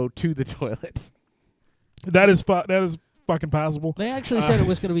can go to the toilet. That is fucking possible. They actually said it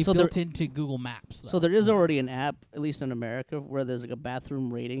was going to be So built into Google Maps. So there is already an app, at least in America, where there's like a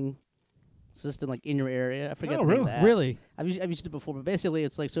bathroom rating system, like in your area. I forget Oh, the name of really? the app. Really? I've used it before, but basically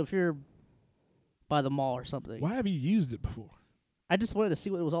it's like, so if you're by the mall or something, Why have you used it before? I just wanted to see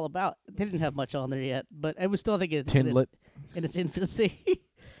what it was all about. They didn't have much on there yet, but I was still thinking Tinlet. in its infancy.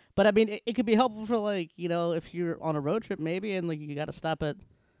 But I mean, it could be helpful for like, you know, if you're on a road trip maybe and like you got to stop at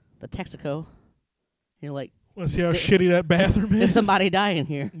the Texaco. You're like, Want to see how shitty that bathroom did is? somebody die in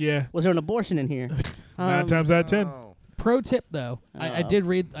here? Yeah. Was there an abortion in here? 9 times out of 10. Pro tip though, I Uh-oh. did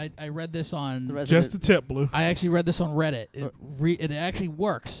read. I read this The on. resident- Just the tip, Blue. I actually read this on Reddit. It actually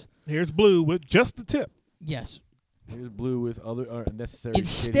works. Here's Blue with just the tip. Yes. Here's Blue with other unnecessary.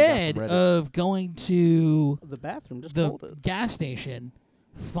 Instead of going to the bathroom, just the hold it. gas station,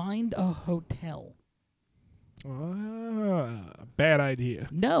 find a hotel. Bad idea.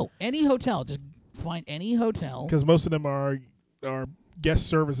 No, any hotel. Just find any hotel. Because most of them are guest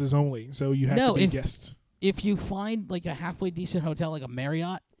services only, so you have No, to be if- guests. If you find like a halfway decent hotel, like a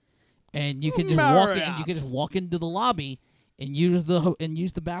Marriott, and you can just walk in, and you can just walk into the lobby and use the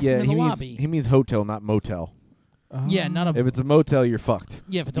bathroom Yeah, in the he means lobby. he means hotel, not motel. Yeah, not a If it's a motel, you're fucked.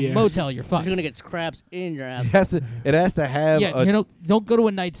 yeah. If it's a Yeah. motel, you're You're fucked. gonna get crabs in your ass. It has to have Yeah, a, you don't go to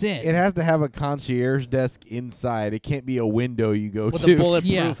a Night's Inn. it has to have a concierge desk inside. It can't be a window you go With to. a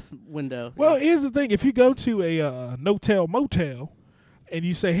bulletproof Yeah. window. Well, here's the thing. If you go to a no-tell motel, and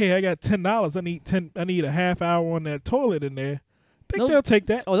you say, "Hey, I got $10. I need a half hour on that toilet in there." I think Nope. they'll take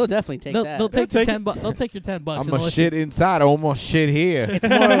that. Oh, they'll definitely take They'll, that. they'll take They'll your take $10. They'll take your $10. I'm gonna unless shit inside. I almost shit here. It's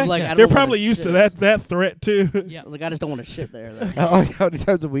more of like, I don't They're wanna probably used to shit. that threat too. Yeah. I was like, I just don't want to shit there. Though. How many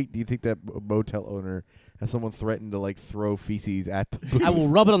times a week do you think that motel owner has someone threatened to like throw feces at the booth? I will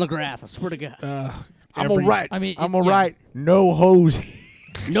rub it on the grass. I swear to God. I'm Every- alright. I mean, I'm yeah. alright. No hose.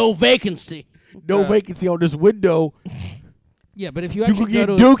 No vacancy. No vacancy on this window. Yeah, but if you You actually can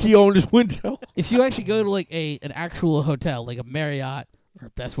go get to dookie on this window. if you actually go to like an actual hotel, like a Marriott or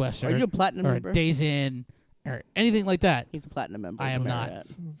Best Are Western you a platinum or a member? Days Inn or anything like that, He's a platinum member. I am of not.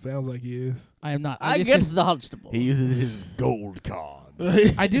 Marriott. Sounds like he is. I am not. I It's get just- the Huxtable. He uses his gold card.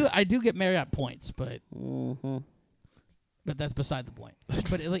 I do get Marriott points, but Mm-hmm. that's beside the point.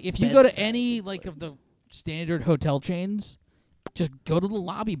 But like, if you go to Bedside. any like of the standard hotel chains, just go to the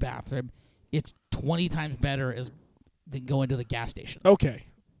lobby bathroom. It's 20 times better than going to the gas station. Okay.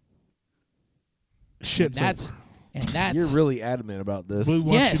 and Shit's that's and that's You're really adamant about this. Blue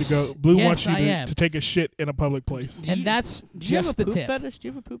wants you to Yes. go. Blue Yes, wants you I am. to take a shit in a public place. and that's Do you have a just the poop tip. fetish? Do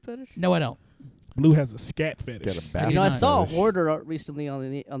you have a poop fetish? No, I don't. Blue has a scat Got fetish. a I bathroom do You know, I not. saw a fetish. hoarder recently on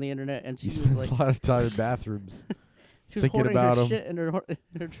the internet, and she He was spends like, a lot of time in bathrooms. she was thinking hoarding about her 'em. shit in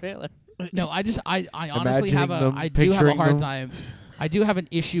her trailer. No, I honestly have Imagining them, I do have a picturing hard them. time. I do have an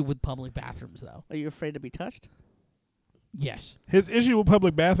issue with public bathrooms, though. Are you afraid to be touched? Yes. His issue with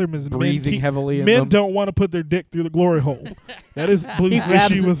public bathroom is Breathing heavily in men them. don't want to put their dick through the glory hole. That is Blue's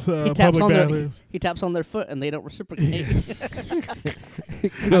grabs issue it- with he taps public on their bathrooms. he taps on their foot, and they don't reciprocate. Yes.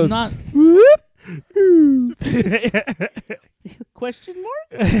 I'm not. Question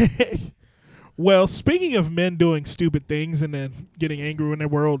mark? Well, speaking of men doing stupid things and then getting angry when their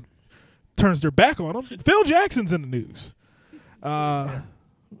world turns their back on them, Phil Jackson's in the news.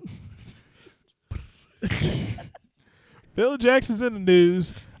 Phil Jackson's in the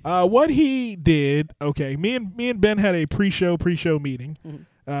news. What he did, okay, me and Ben had a pre-show meeting,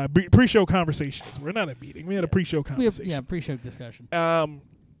 pre-show conversations. We're not a meeting. We had a pre-show We have conversation. pre-show discussion.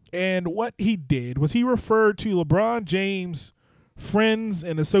 And what he did was he referred to LeBron James' friends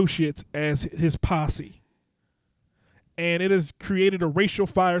and associates as his posse. And it has created a racial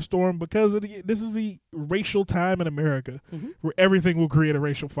firestorm because this is the racial time in America where everything will create a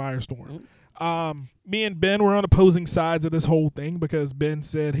racial firestorm. Me and Ben were on opposing sides of this whole thing because Ben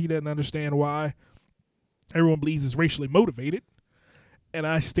said he didn't understand why everyone believes it's racially motivated. And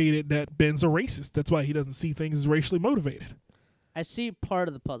I stated that Ben's a racist. That's why he doesn't see things as racially motivated. I see part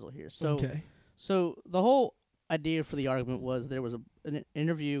of the puzzle here. So, Okay. so the whole idea for the argument was there was an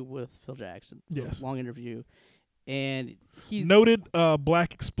interview with Phil Jackson. Yes. A long interview, and he's Noted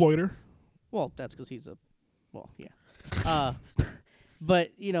black exploiter. well. That's because he's yeah.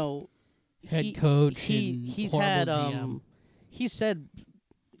 But you know, Head coach and he's horrible had GM.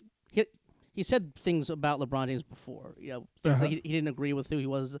 he said things about LeBron James before, you know, things like he didn't agree with who he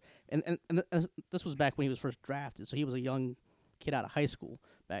was, and this was back when he was first drafted, so he was a young kid out of high school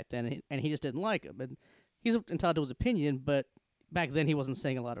back then, and he just didn't like him, and he's entitled to his opinion, but back then he wasn't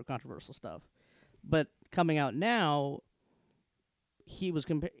saying a lot of controversial stuff, but coming out now, he was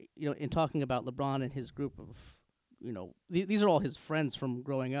in talking about LeBron and his group of, you know, these are all his friends from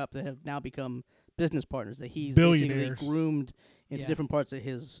growing up that have now become business partners that he's basically Billionaires. groomed into Yeah. different parts of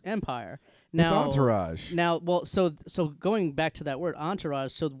his empire. It's Now, entourage. Now, well, so going back to that word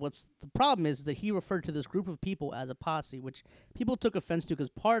entourage. So what's the problem is that he referred to this group of people as a posse, which people took offense to because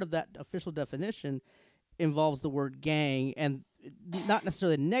part of that official definition involves the word gang, and not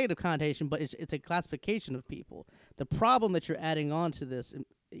necessarily a negative connotation, but it's a classification of people. The problem that you're adding on to this,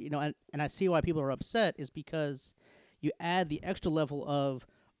 you know, and I see why people are upset, is because you add the extra level of,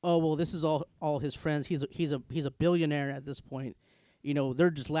 oh well, this is all his friends. He's a billionaire at this point. You know, they're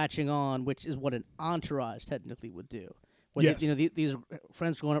just latching on, which is what an entourage technically would do. When Yes. you know, these are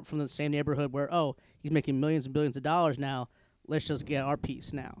friends growing up from the same neighborhood where, oh, he's making millions and billions of dollars now. Let's just get our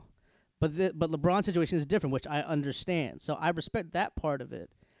piece now. But LeBron's situation is different, which I understand. So I respect that part of it.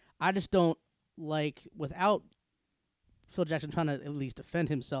 I just don't like, without Phil Jackson trying to at least defend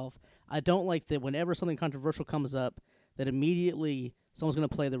himself, I don't like that whenever something controversial comes up, that immediately someone's going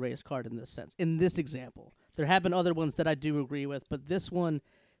to play the race card in this sense. In this example, there have been other ones that I do agree with, but this one,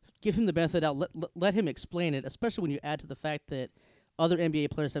 give him the benefit out. Let him explain it, especially when you add to the fact that other NBA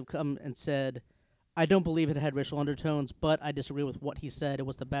players have come and said, I don't believe it had racial undertones, but I disagree with what he said. It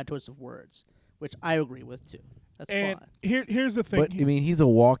was the bad choice of words, which I agree with too. That's And fine. here's the thing. But I mean, he's a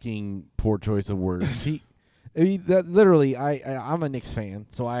walking poor choice of words. I mean, that literally, I'm a Knicks fan,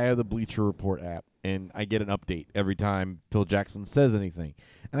 so I have the Bleacher Report app, and I get an update every time Phil Jackson says anything,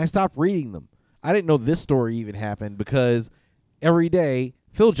 and I stopped reading them. I didn't know this story even happened because every day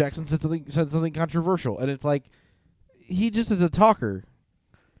Phil Jackson said something controversial, and it's like he just is a talker.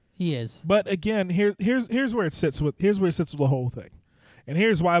 He is. But again, here's where it sits with the whole thing, and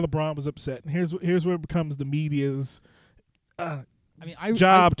here's why LeBron was upset, and here's where it becomes the media's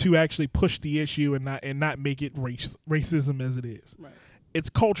job to actually push the issue and not make it racism as it is. Right. It's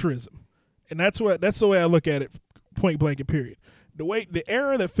culturism, and that's the way I look at it. Point blank and period. The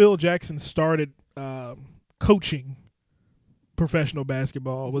era that Phil Jackson started coaching professional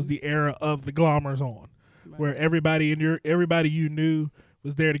basketball was the era of the glommers on, where everybody you knew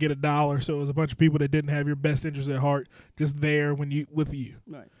was there to get $1. So it was a bunch of people that didn't have your best interest at heart, just there with you.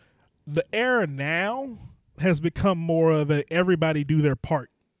 Right. The era now has become more of a everybody do their part.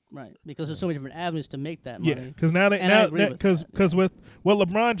 Right. Because there's so many different avenues to make that Yeah, money. because because with what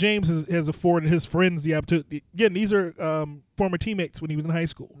LeBron James has afforded his friends the opportunity. Again, these are former teammates when he was in high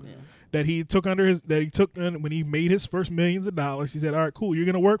school. Yeah. That he took when he made his first millions of dollars. He said, "All right, cool. You're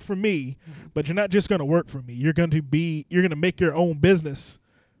going to work for me, but you're not just going to work for me. You're going to make your own business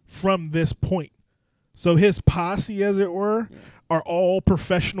from this point." So his posse, as it were, are all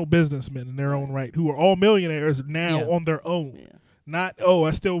professional businessmen in their own right, who are all millionaires now on their own. Yeah. Not, oh,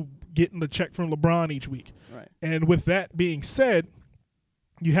 I still getting the check from LeBron each week. Right. And with that being said,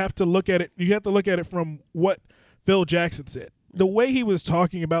 you have to look at it. You have to look at it from what Phil Jackson said. The way he was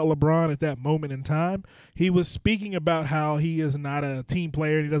talking about LeBron at that moment in time, he was speaking about how he is not a team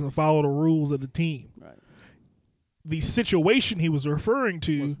player and he doesn't follow the rules of the team. Right. The situation he was referring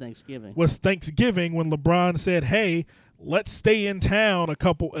to was Thanksgiving when LeBron said, "Hey, let's stay in town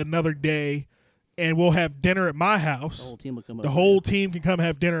another day and we'll have dinner at my house. The whole team will come The whole team can come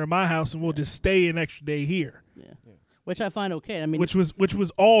have dinner at my house and we'll just stay an extra day here." Yeah. Which I find okay. I mean, which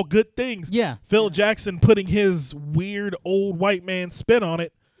was all good things. Yeah. Phil Jackson putting his weird old white man spin on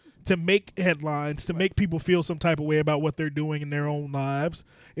it to make headlines, to make people feel some type of way about what they're doing in their own lives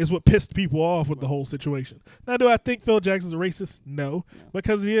is what pissed people off with the whole situation. Now, do I think Phil Jackson's a racist? No.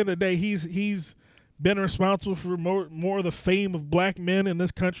 Because at the end of the day, he's been responsible for more of the fame of black men in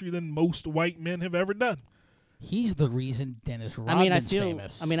this country than most white men have ever done. He's the reason Dennis Rodman's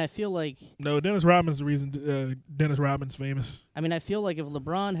famous. I feel like no, Dennis Rodman's the reason Dennis Rodman's famous. I mean, I feel like if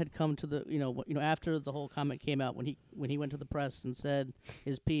LeBron had come to the after the whole comment came out when he went to the press and said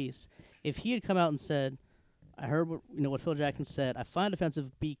his piece, if he had come out and said, "I heard what Phil Jackson said. I find it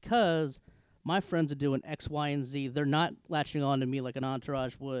offensive because my friends are doing X, Y, and Z. They're not latching on to me like an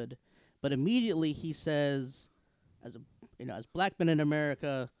entourage would." But immediately he says, as black men in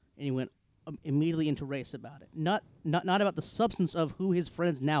America, and he went immediately into race about it. Not about the substance of who his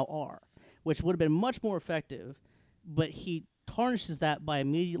friends now are, which would have been much more effective, but he tarnishes that by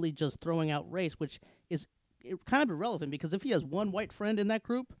immediately just throwing out race, which is kind of irrelevant because if he has one white friend in that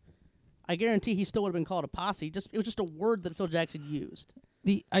group, I guarantee he still would have been called a posse. It was just a word that Phil Jackson used.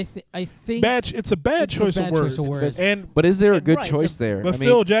 I think it's a bad choice of words. But is there a good right, choice there? But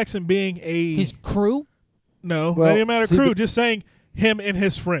Phil Jackson being his crew? No, not even matter crew. Just saying him and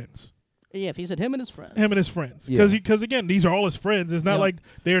his friends. Yeah, if he said him and his friends. Him and his friends. Yeah. Because again, these are all his friends. It's not like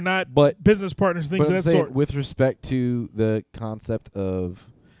they're not business partners, things of that sort. With respect to the concept of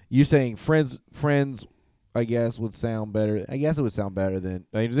you saying friends, I guess would sound better. I guess it would sound better than.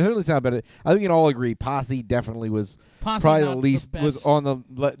 I mean, it definitely sound better. I think we can all agree. Posse definitely was probably the least. Was on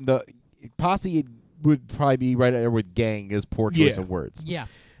the posse would probably be right there with gang as poor choice of words. Yeah.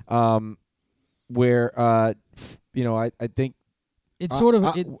 Where I think it's sort of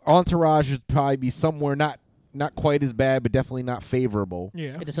entourage would probably be somewhere not quite as bad, but definitely not favorable.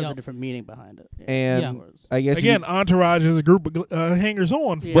 Yeah, it just has a different meaning behind it. Yeah. And I guess again, entourage is a group of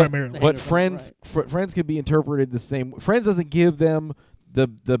hangers-on primarily. But friends, friends could be interpreted the same. Friends doesn't give them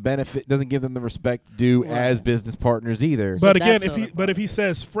the benefit, doesn't give them the respect due as business partners either. But again, if he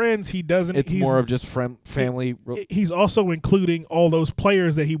says friends, he doesn't. It's more of just family. He's also including all those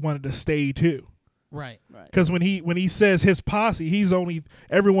players that he wanted to stay too. Right. Because when he says his posse,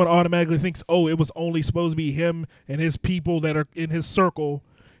 everyone automatically thinks, oh, it was only supposed to be him and his people that are in his circle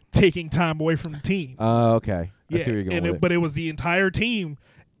taking time away from the team. Okay. Yeah, I see where you're going with but it was the entire team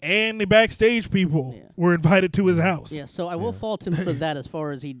and the backstage people were invited to his house. Yeah, so I will fault him for that as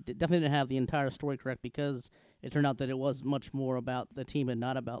far as he definitely didn't have the entire story correct because it turned out that it was much more about the team and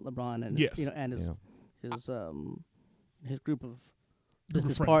not about LeBron and his group of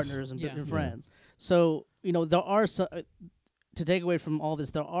business partners and friends. So, there are to take away from all this,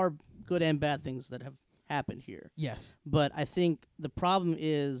 there are good and bad things that have happened here. Yes. But I think the problem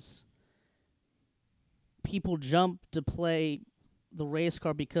is people jump to play the race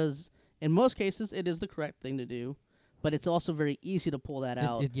card because in most cases it is the correct thing to do. but it's also very easy to pull that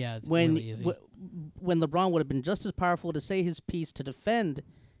out. It's when really easy. when LeBron would have been just as powerful to say his piece to defend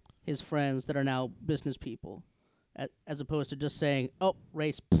his friends that are now business people, as opposed to just saying, "Oh,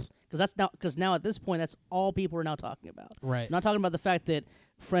 race," because now at this point that's all people are now talking about. Right. Not talking about the fact that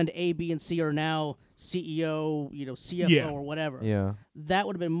friend A, B, and C are now CEO, CFO Yeah. or whatever. Yeah. That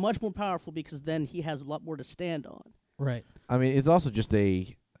would have been much more powerful because then he has a lot more to stand on. Right. I mean, it's also just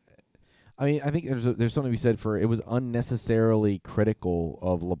I think there's something to be said for it was unnecessarily critical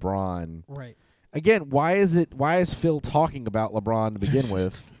of LeBron. Right. Again, why is Phil talking about LeBron to begin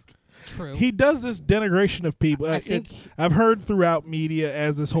with? True. He does this denigration of people. I think I've heard throughout media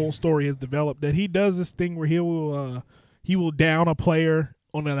as this whole story has developed that he does this thing where he will down a player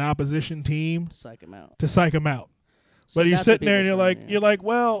on an opposition team psych him out. to psych him out. So But you're that's what sitting there and people say, you're like,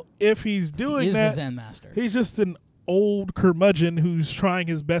 well, if he's he doing is that, the Zen master. he's just an old curmudgeon who's trying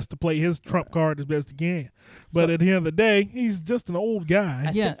his best to play his trump card as best he can. But at the end of the day, he's just an old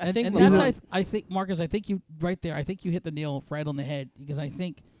guy. Yeah, I think and LeBron- that's I think Marcus. I think you right there. I think you hit the nail right on the head because I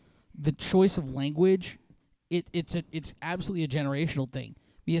think the choice of language, it's absolutely a generational thing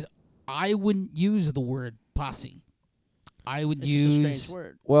because I wouldn't use the word posse. I would It's use just a strange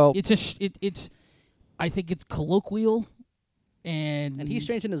word. Well, it's I think it's colloquial, and And he's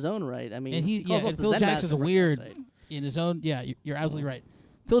strange in his own right. I mean, and he calls yeah, himself and the Phil Zen Jackson's master, a for weird God's sake. in his own. Yeah, you're absolutely right.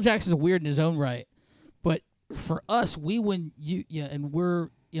 Phil Jackson's weird in his own right, but for us, we wouldn't and we're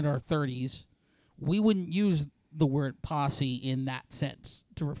in our 30s, we wouldn't use the word posse in that sense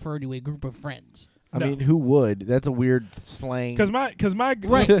to refer to a group of friends. I No. mean, who would? That's a weird slang. Because my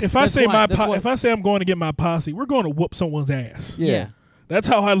Right. if I That's say why- that's why- if I say I'm going to get my posse, we're going to whoop someone's ass. Yeah. That's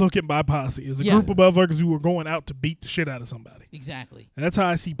how I look at my posse. As a Yeah. group of motherfuckers who are going out to beat the shit out of somebody. Exactly. And that's how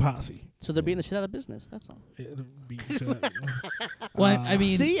I see posse. So they're beating the shit out of business. That's all. Beat the shit out of- Well, I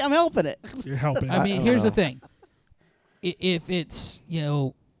mean, See, I'm helping it. You're helping. I mean, don't here's the know. thing. If it's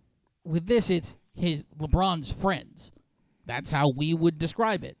with this, it's his LeBron's friends. That's how we would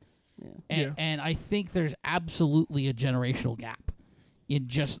describe it. Yeah. And I think there's absolutely a generational gap in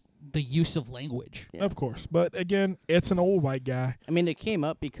just the use of language. Yeah. Of course. But again, it's an old white guy. I mean, it came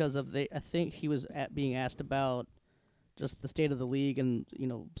up because of I think he was being asked about just the state of the league and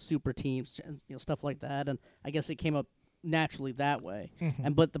super teams and stuff like that, and I guess it came up naturally that way.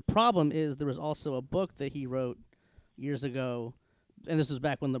 And but the problem is there was also a book that he wrote years ago, and this was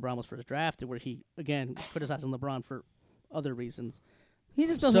back when LeBron was first drafted, where he again criticizing LeBron for other reasons. He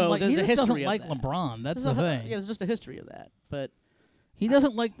just doesn't So like. there's He a just doesn't history of like that. LeBron. That's There's the a- thing. Yeah, there's just a history of that, but. He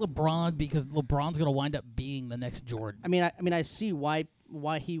doesn't like LeBron because LeBron's going to wind up being the next Jordan. I mean, I see why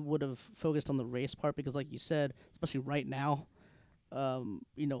he would have focused on the race part because, like you said, especially right now,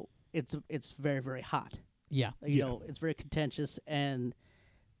 it's very very hot. Yeah, It's very contentious, and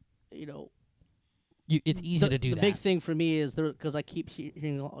it's easy to do the that. big thing for me is because I keep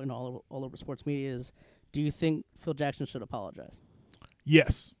hearing all over sports media is, do you think Phil Jackson should apologize?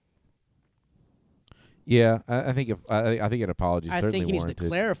 Yes. Yeah, I think I think an apology is I certainly think he needs warranted. to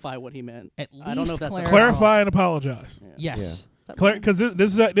clarify what he meant. At least I don't know if that's a- Clarify and apologize. Yeah. Yes. Is that fine? Because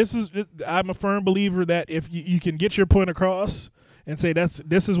this is I'm a firm believer that if you can get your point across and say this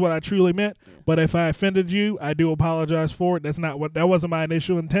is what I truly meant, but if I offended you, I do apologize for it. That wasn't my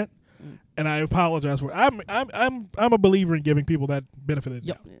initial intent, and I apologize for it. I'm a believer in giving people that benefit of the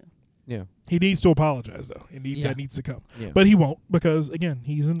Yep. doubt. Yeah. Yeah. He needs to apologize though. Yeah. That needs to come, Yeah. but he won't because again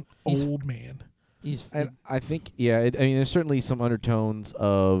he's an He's- old man. He's And I think, I mean, there's certainly some undertones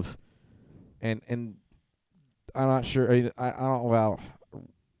of, and I'm not sure. I don't know about.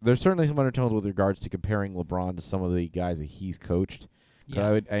 There's certainly some undertones with regards to comparing LeBron to some of the guys that he's coached.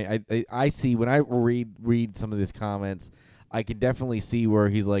 'Cause yeah. I see when I read some of these comments, I can definitely see where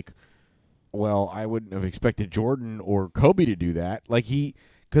he's like, well, I wouldn't have expected Jordan or Kobe to do that. Like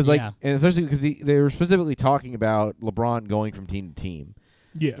because Yeah. and especially because they were specifically talking about LeBron going from team to team.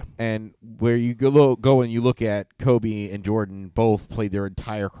 Yeah, And where you go and you look at Kobe and Jordan, both played their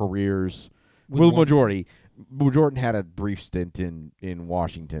entire careers. With Well, one- majority. Jordan had a brief stint in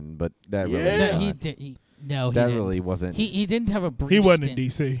Washington, but that Yeah. really No, he not. did. He that didn't. really wasn't. He didn't have a brief he wasn't in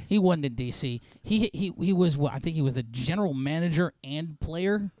stint. DC. He wasn't in DC. He was I think he was the general manager and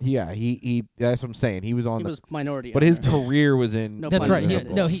player. yeah, he. That's what I'm saying. He was on He the. was minority. But his owner. career was in. No That's pun right. He,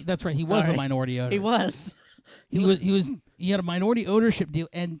 intended. no, he that's right. He was the Sorry. minority owner. He was. He had a minority ownership deal,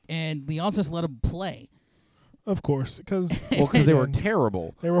 and Leonsis let him play. Of course, because Well, because they were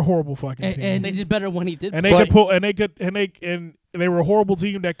terrible. they were a horrible fucking And- team. and- They did better when he did. And they But- could pull, and they were a horrible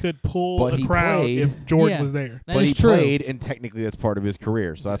team that could pull But a he crowd played. if Jordan Yeah. was there. That but is he true. played, and technically that's part of his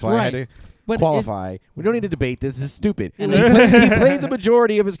career. So that's why I had to. But qualify. We don't need to debate this. This is stupid. And He played the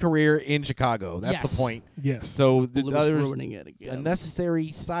majority of his career in Chicago. That's Yes. the point. Yes. So the Blue was others ruining it again.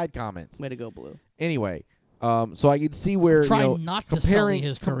 unnecessary side comments. Way to go, Blue. Anyway, so I can see where Try you know, not to sully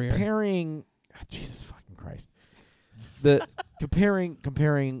his career. Comparing, Jesus fucking Christ,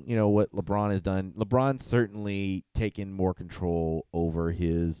 comparing, you know, what LeBron has done. LeBron's certainly taken more control over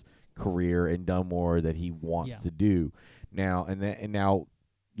his career and done more that he wants Yeah. to do now. And now,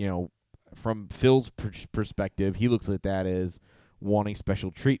 you know, from Phil's perspective, he looks at that as wanting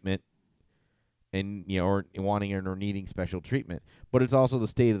special treatment. And, you know, or wanting or needing special treatment. But it's also the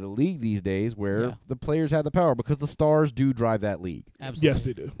state of the league these days where Yeah. the players have the power because the stars do drive that league. Absolutely. Yes,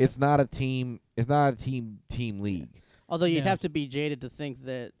 they do. It's not a team league. Although you'd Yeah. have to be jaded to think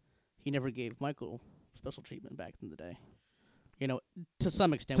that he never gave Michael special treatment back in the day. You know, to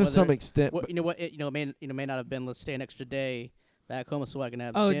some extent. To whether- some extent. What, you know what? It, may not have been. Let's stay an extra day back home so I can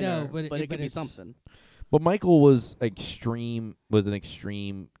have Oh, dinner. no, but it could be it's- something. But Michael was an extreme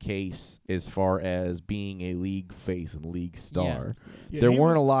case as far as being a league face and league star. Yeah, There he-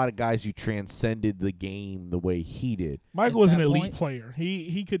 weren't a lot of guys who transcended the game the way he did. Michael At was an that elite point- player.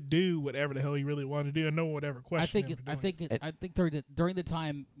 He could do whatever the hell he really wanted to do, and no one would ever question him. For doing it. I think during the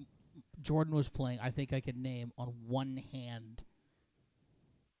time Jordan was playing, I think I could name on one hand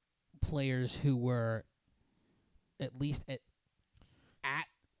players who were at least at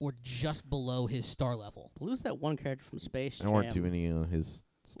or just below his star level. Blue's that one character from Space Jam. There weren't too many on his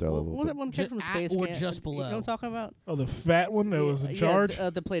star level. What was but- that one Ju- character from at Space or Jam? just You know below. what I'm talking about? Oh, the fat one that was in charge.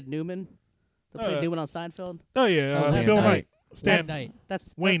 That played Newman. That played Uh, Newman on Seinfeld. Oh yeah, Oh, Phil Knight. Knight. That Stan. night.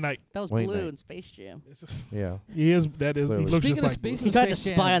 That's Wayne Knight. That was Wayne Blue Knight. in Space Jam. Yeah. He is. That is. He Clearly. looks Speaking just of like Space Blue. He tried to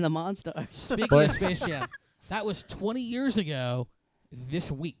Space spy Jam. on the Monstars. Speaking But- of Space Jam, that was 20 years ago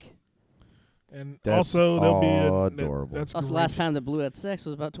this week. And That's also there'll be adorable. that's That's the great. last time that Blue had sex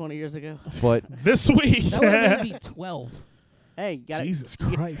was about 20 years ago. But This week. That would have made me 12. Hey, got Jesus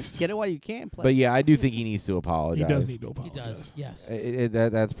Christ. Get it while you can. Play. but yeah, I do think he needs to apologize. He does need to He apologize. does, yes.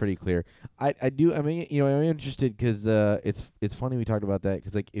 That's pretty clear. I do. I mean, you know, I'm interested because it's funny we talked about that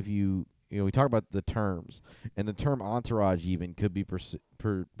because like if you we talk about the terms and the term entourage even could be pursued.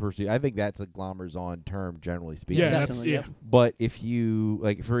 I think that's a Glommers-on term generally speaking. Yeah, that's definitely, yeah. yep. But if you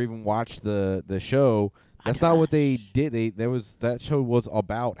like, if you even watch the show, that's not what they did. That show was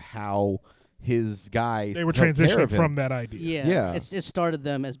about how his guys They were took care transitioning of him. from that idea. Yeah. Yeah. It started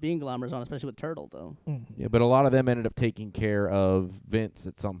them as being Glommers on, especially with Turtle, though. Yeah, but a lot of them ended up taking care of Vince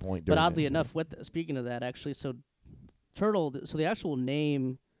at some point. But during oddly it. enough, speaking of that, actually, so Turtle, so the actual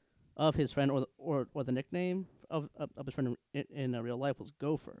name of his friend or the nickname of his friend in real life was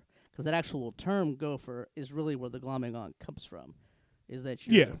Gopher, because that actual term Gopher is really where the glomming on comes from. Is that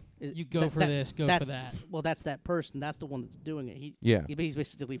You go for this, go for that. Well, that's that person. That's the one that's doing it. Yeah. He's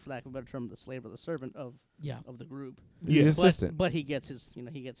basically, for lack of a better term, the slave or the servant of Yeah. the group. Yeah. His assistant. But he gets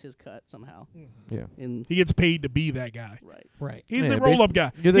his cut somehow. Yeah. He gets paid to be that guy. Right. Right. He's Yeah, a roll-up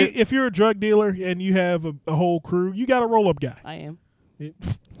guy. you're the- If you're a drug dealer and you have a whole crew, you got a roll-up guy. I am.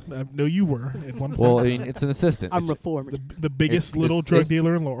 I know you were at one point. Well, I mean, it's an assistant. I'm It's- reformed. the biggest it's- little it's- drug it's-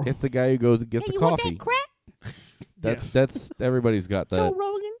 dealer in Laurel. It's the guy who goes and gets the coffee. Yes. That's everybody's got that. Joe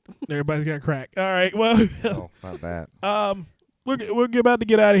Rogan. Everybody's got crack. All right. Well, Oh, not that. we're about to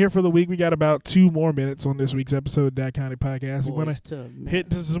get out of here for the week. We got about 2 more minutes on this week's episode of That Kind of Podcast. We want Boys to to men. hit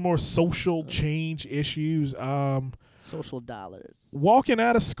into some more social change issues. Social dollars. Walking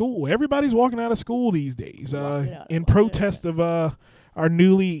out of school. Everybody's walking out of school these days. Walking out, In walking protest of our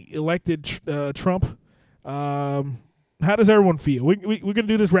newly elected Trump. How does everyone feel? We're gonna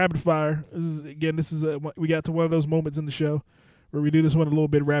do this rapid fire. This is we got to one of those moments in the show where we do this one a little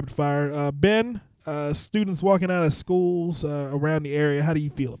bit rapid fire. Ben, students walking out of schools around the area. How do you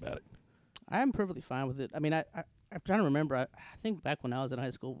feel about it? I'm perfectly fine with it. I mean, I'm trying to remember. I think back when I was in high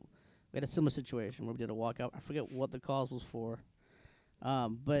school, we had a similar situation where we did a walkout. I forget what the cause was for.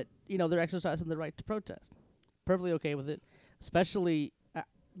 But, they're exercising the right to protest. Perfectly okay with it. Especially,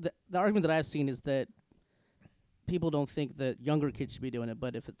 the argument that I've seen is that people don't think that younger kids should be doing it,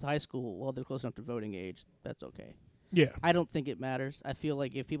 but if it's high school, well, they're close enough to voting age, that's okay. Yeah. I don't think it matters. I feel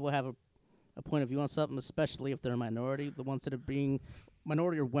like if people have a point of view on something, especially if they're a minority, the ones that are being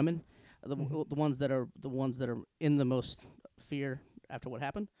minority or women, the ones that are in the most fear after what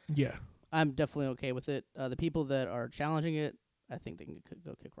happened, Yeah. I'm definitely okay with it. The people that are challenging it, I think they can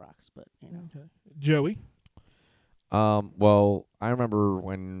go kick rocks, but Joey. Well, I remember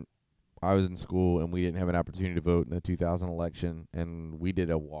when I was in school and we didn't have an opportunity to vote in the 2000 election, and we did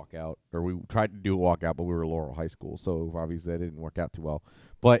a walkout, or we tried to do a walkout, but we were Laurel High School, so obviously that didn't work out too well.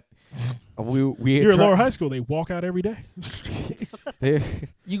 But we You're at Laurel High School. They walk out every day.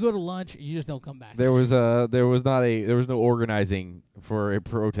 You go to lunch, you just don't come back. there was no organizing for a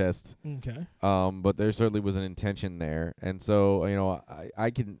protest. Okay. But there certainly was an intention there, and so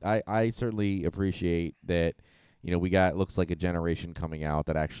I certainly appreciate that. We got looks like a generation coming out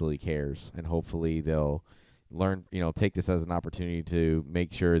that actually cares, and hopefully they'll learn. Take this as an opportunity to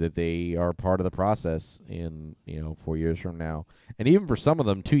make sure that they are part of the process in 4 years from now, and even for some of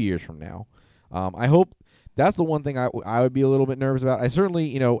them 2 years from now. I hope that's the one thing I would be a little bit nervous about. I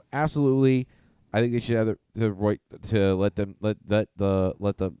certainly absolutely. I think they should have the right to let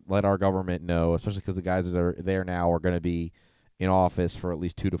our government know, especially because the guys that are there now are going to be in office for at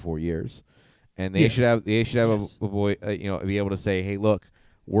least 2 to 4 years, and they should have Yes. be able to say, hey, look,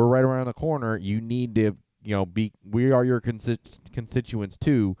 we're right around the corner. You need to we are your constituents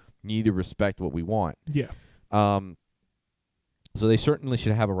too. You need to respect what we want. Yeah. So they certainly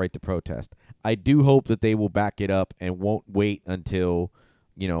should have a right to protest. I do hope that they will back it up and won't wait until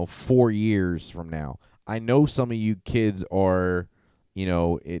 4 years from now. I know some of you kids are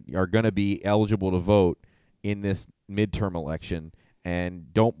going to be eligible to vote in this midterm election,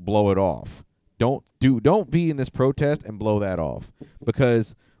 and don't blow it off. Don't be in this protest and blow that off,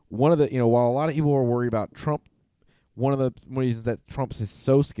 because one of the while a lot of people are worried about Trump, one of the reasons that Trump is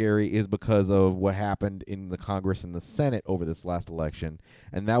so scary is because of what happened in the Congress and the Senate over this last election,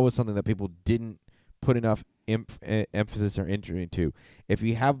 and that was something that people didn't put enough emphasis or entry into. If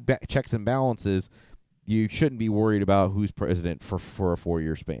you have checks and balances, you shouldn't be worried about who's president for a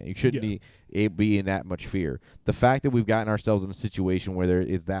 4-year span. You shouldn't be in that much fear. The fact that we've gotten ourselves in a situation where there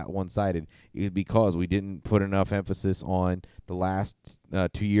is that one-sided is because we didn't put enough emphasis on the last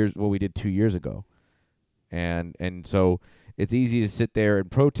 2 years, what we did 2 years ago. And so it's easy to sit there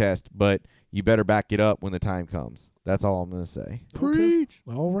and protest, but you better back it up when the time comes. That's all I'm going to say. Preach.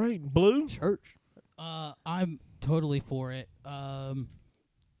 All right. Blue? Church. I'm totally for it.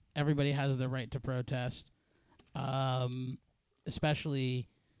 Everybody has the right to protest, especially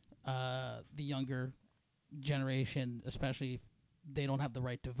the younger generation, especially if they don't have the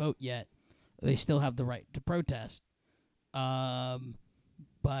right to vote yet. They still have the right to protest.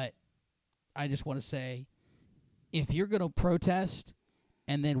 But I just want to say, if you're going to protest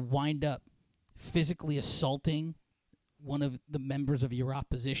and then wind up physically assaulting one of the members of your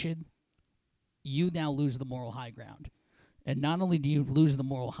opposition, you now lose the moral high ground. And not only do you lose the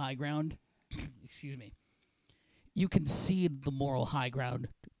moral high ground, excuse me, you concede the moral high ground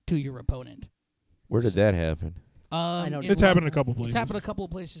to your opponent. Where did that happen? It's happened in a couple places. It's happened a couple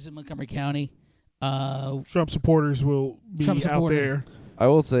of places in Montgomery County. Trump supporters will be out there. I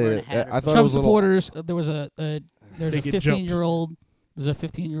will say Wearing a that hat or I thought Trump it was supporters. There was a They get jumped. 15-year-old. There's a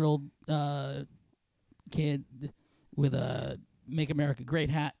 15-year-old kid with a "Make America Great"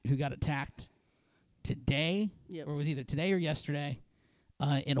 hat who got attacked today, Yep. or it was either today or yesterday,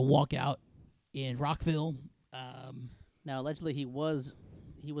 in a walkout in Rockville. Now, allegedly, he was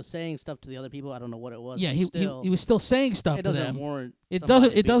saying stuff to the other people. I don't know what it was. Yeah, but still, he was still saying stuff it to doesn't them. warrant. It somebody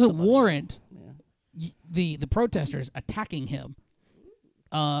doesn't. It beating doesn't somebody. warrant Yeah. the protesters attacking him.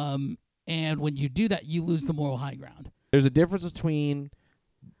 And when you do that, you lose the moral high ground. There's a difference between,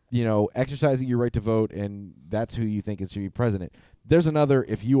 exercising your right to vote, and that's who you think is should be president. There's another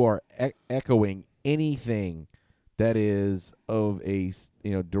if you are echoing anything that is of a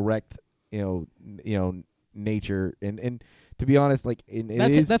direct nature, and to be honest, like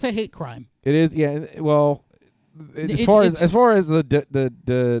That's a hate crime. it is, yeah. Well, as It- far it's- as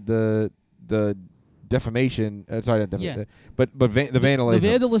the defamation, sorry, not defamation, Yeah. but the vandalism. The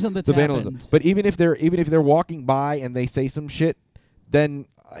vandalism that's The vandalism. happened. But even if they're walking by and they say some shit, then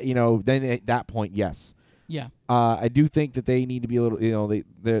then at that point, yes. Yeah. I do think that they need to be a little, and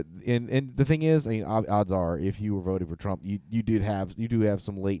the thing is, I mean, odds are, if you were voting for Trump, you do have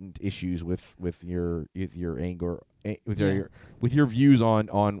some latent issues with your anger, with your views on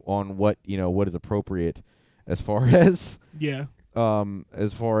what what is appropriate, as far as sexism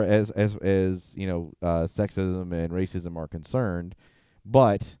and racism are concerned,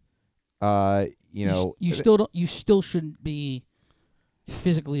 but you still shouldn't be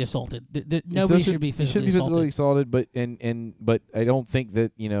physically assaulted. Nobody should be physically assaulted. but I don't think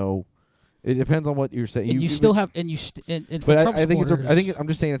that it depends on what you're saying. And But I think I'm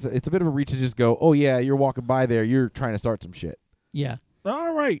just saying it's a bit of a reach to just go, oh yeah, you're walking by there, you're trying to start some shit. Yeah.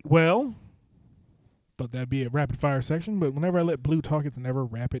 All right. Well, thought that'd be a rapid fire section, but whenever I let Blue talk, it's never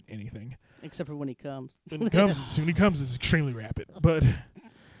rapid anything. Except for when he comes. When he comes, it's extremely rapid. But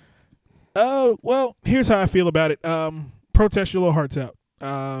Well, here's how I feel about it. Protest your little hearts out.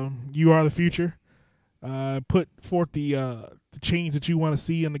 You are the future. Put forth the change that you want to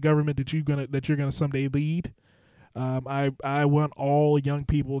see in the government that you're gonna someday lead. I want all young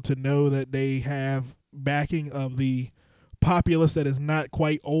people to know that they have backing of the populace that is not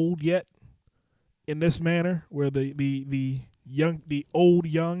quite old yet. In this manner, where the old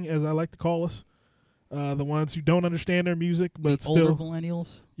young, as I like to call us, the ones who don't understand their music, but The still, older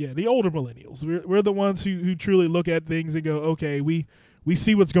millennials. yeah, the older millennials. We're the ones who truly look at things and go, okay, we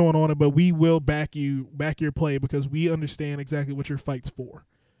see what's going on, but we will back your play because we understand exactly what your fight's for,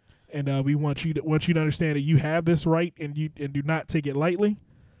 and we want you to understand that you have this right and do not take it lightly.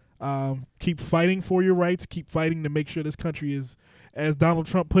 Keep fighting for your rights. Keep fighting to make sure this country is, as Donald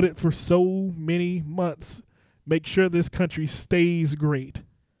Trump put it for so many months, make sure this country stays great.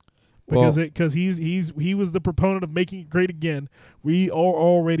 Because he was the proponent of making it great again. We are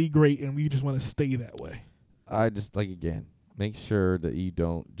already great, and we just want to stay that way. I just again, make sure that you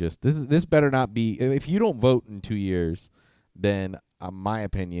don't just this better not be. If you don't vote in 2 years, then my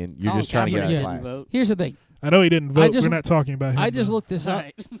opinion, you're just trying to get out of class. Vote. Here's the thing. I know he didn't vote. We're not talking about him. I just though. looked this All up.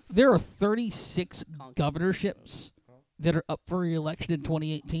 right. There are 36 governorships that are up for re-election in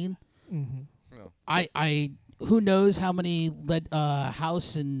 2018. Mhm. Who knows how many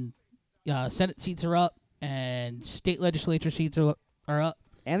House and Senate seats are up and state legislature seats are up.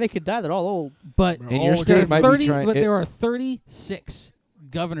 And they could die. They're all old. But They're And your all there state are might be trying. there are 36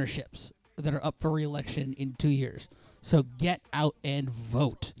 governorships that are up for re-election in 2 years. So get out and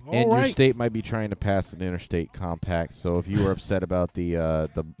vote. And All your right. state might be trying to pass an interstate compact. So if you were upset about the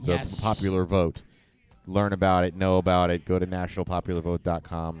Yes. popular vote, learn about it, know about it. Go to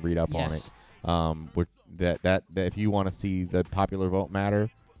nationalpopularvote.com, read up on Yes. it. That if you want to see the popular vote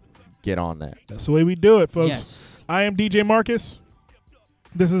matter, get on that. That's the way we do it, folks. Yes. I am DJ Marcus.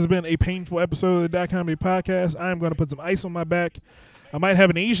 This has been a painful episode of the Dot Comedy Podcast. I am going to put some ice on my back. I might have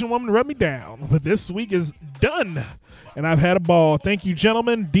an Asian woman rub me down, but this week is done, and I've had a ball. Thank you,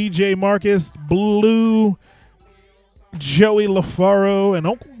 gentlemen. DJ Marcus, Blue, Joey LaFaro, and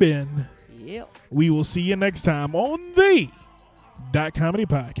Uncle Ben. Yep. We will see you next time on the Dot Comedy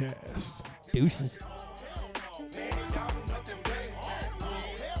Podcast. Deuces.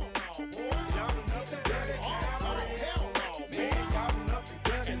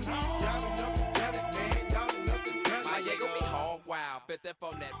 My Jaeger be hog wild, 50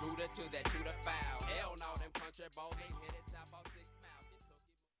 from that rooter to that shooter foul. Hell no, them country boys ain't hit it, top off 6.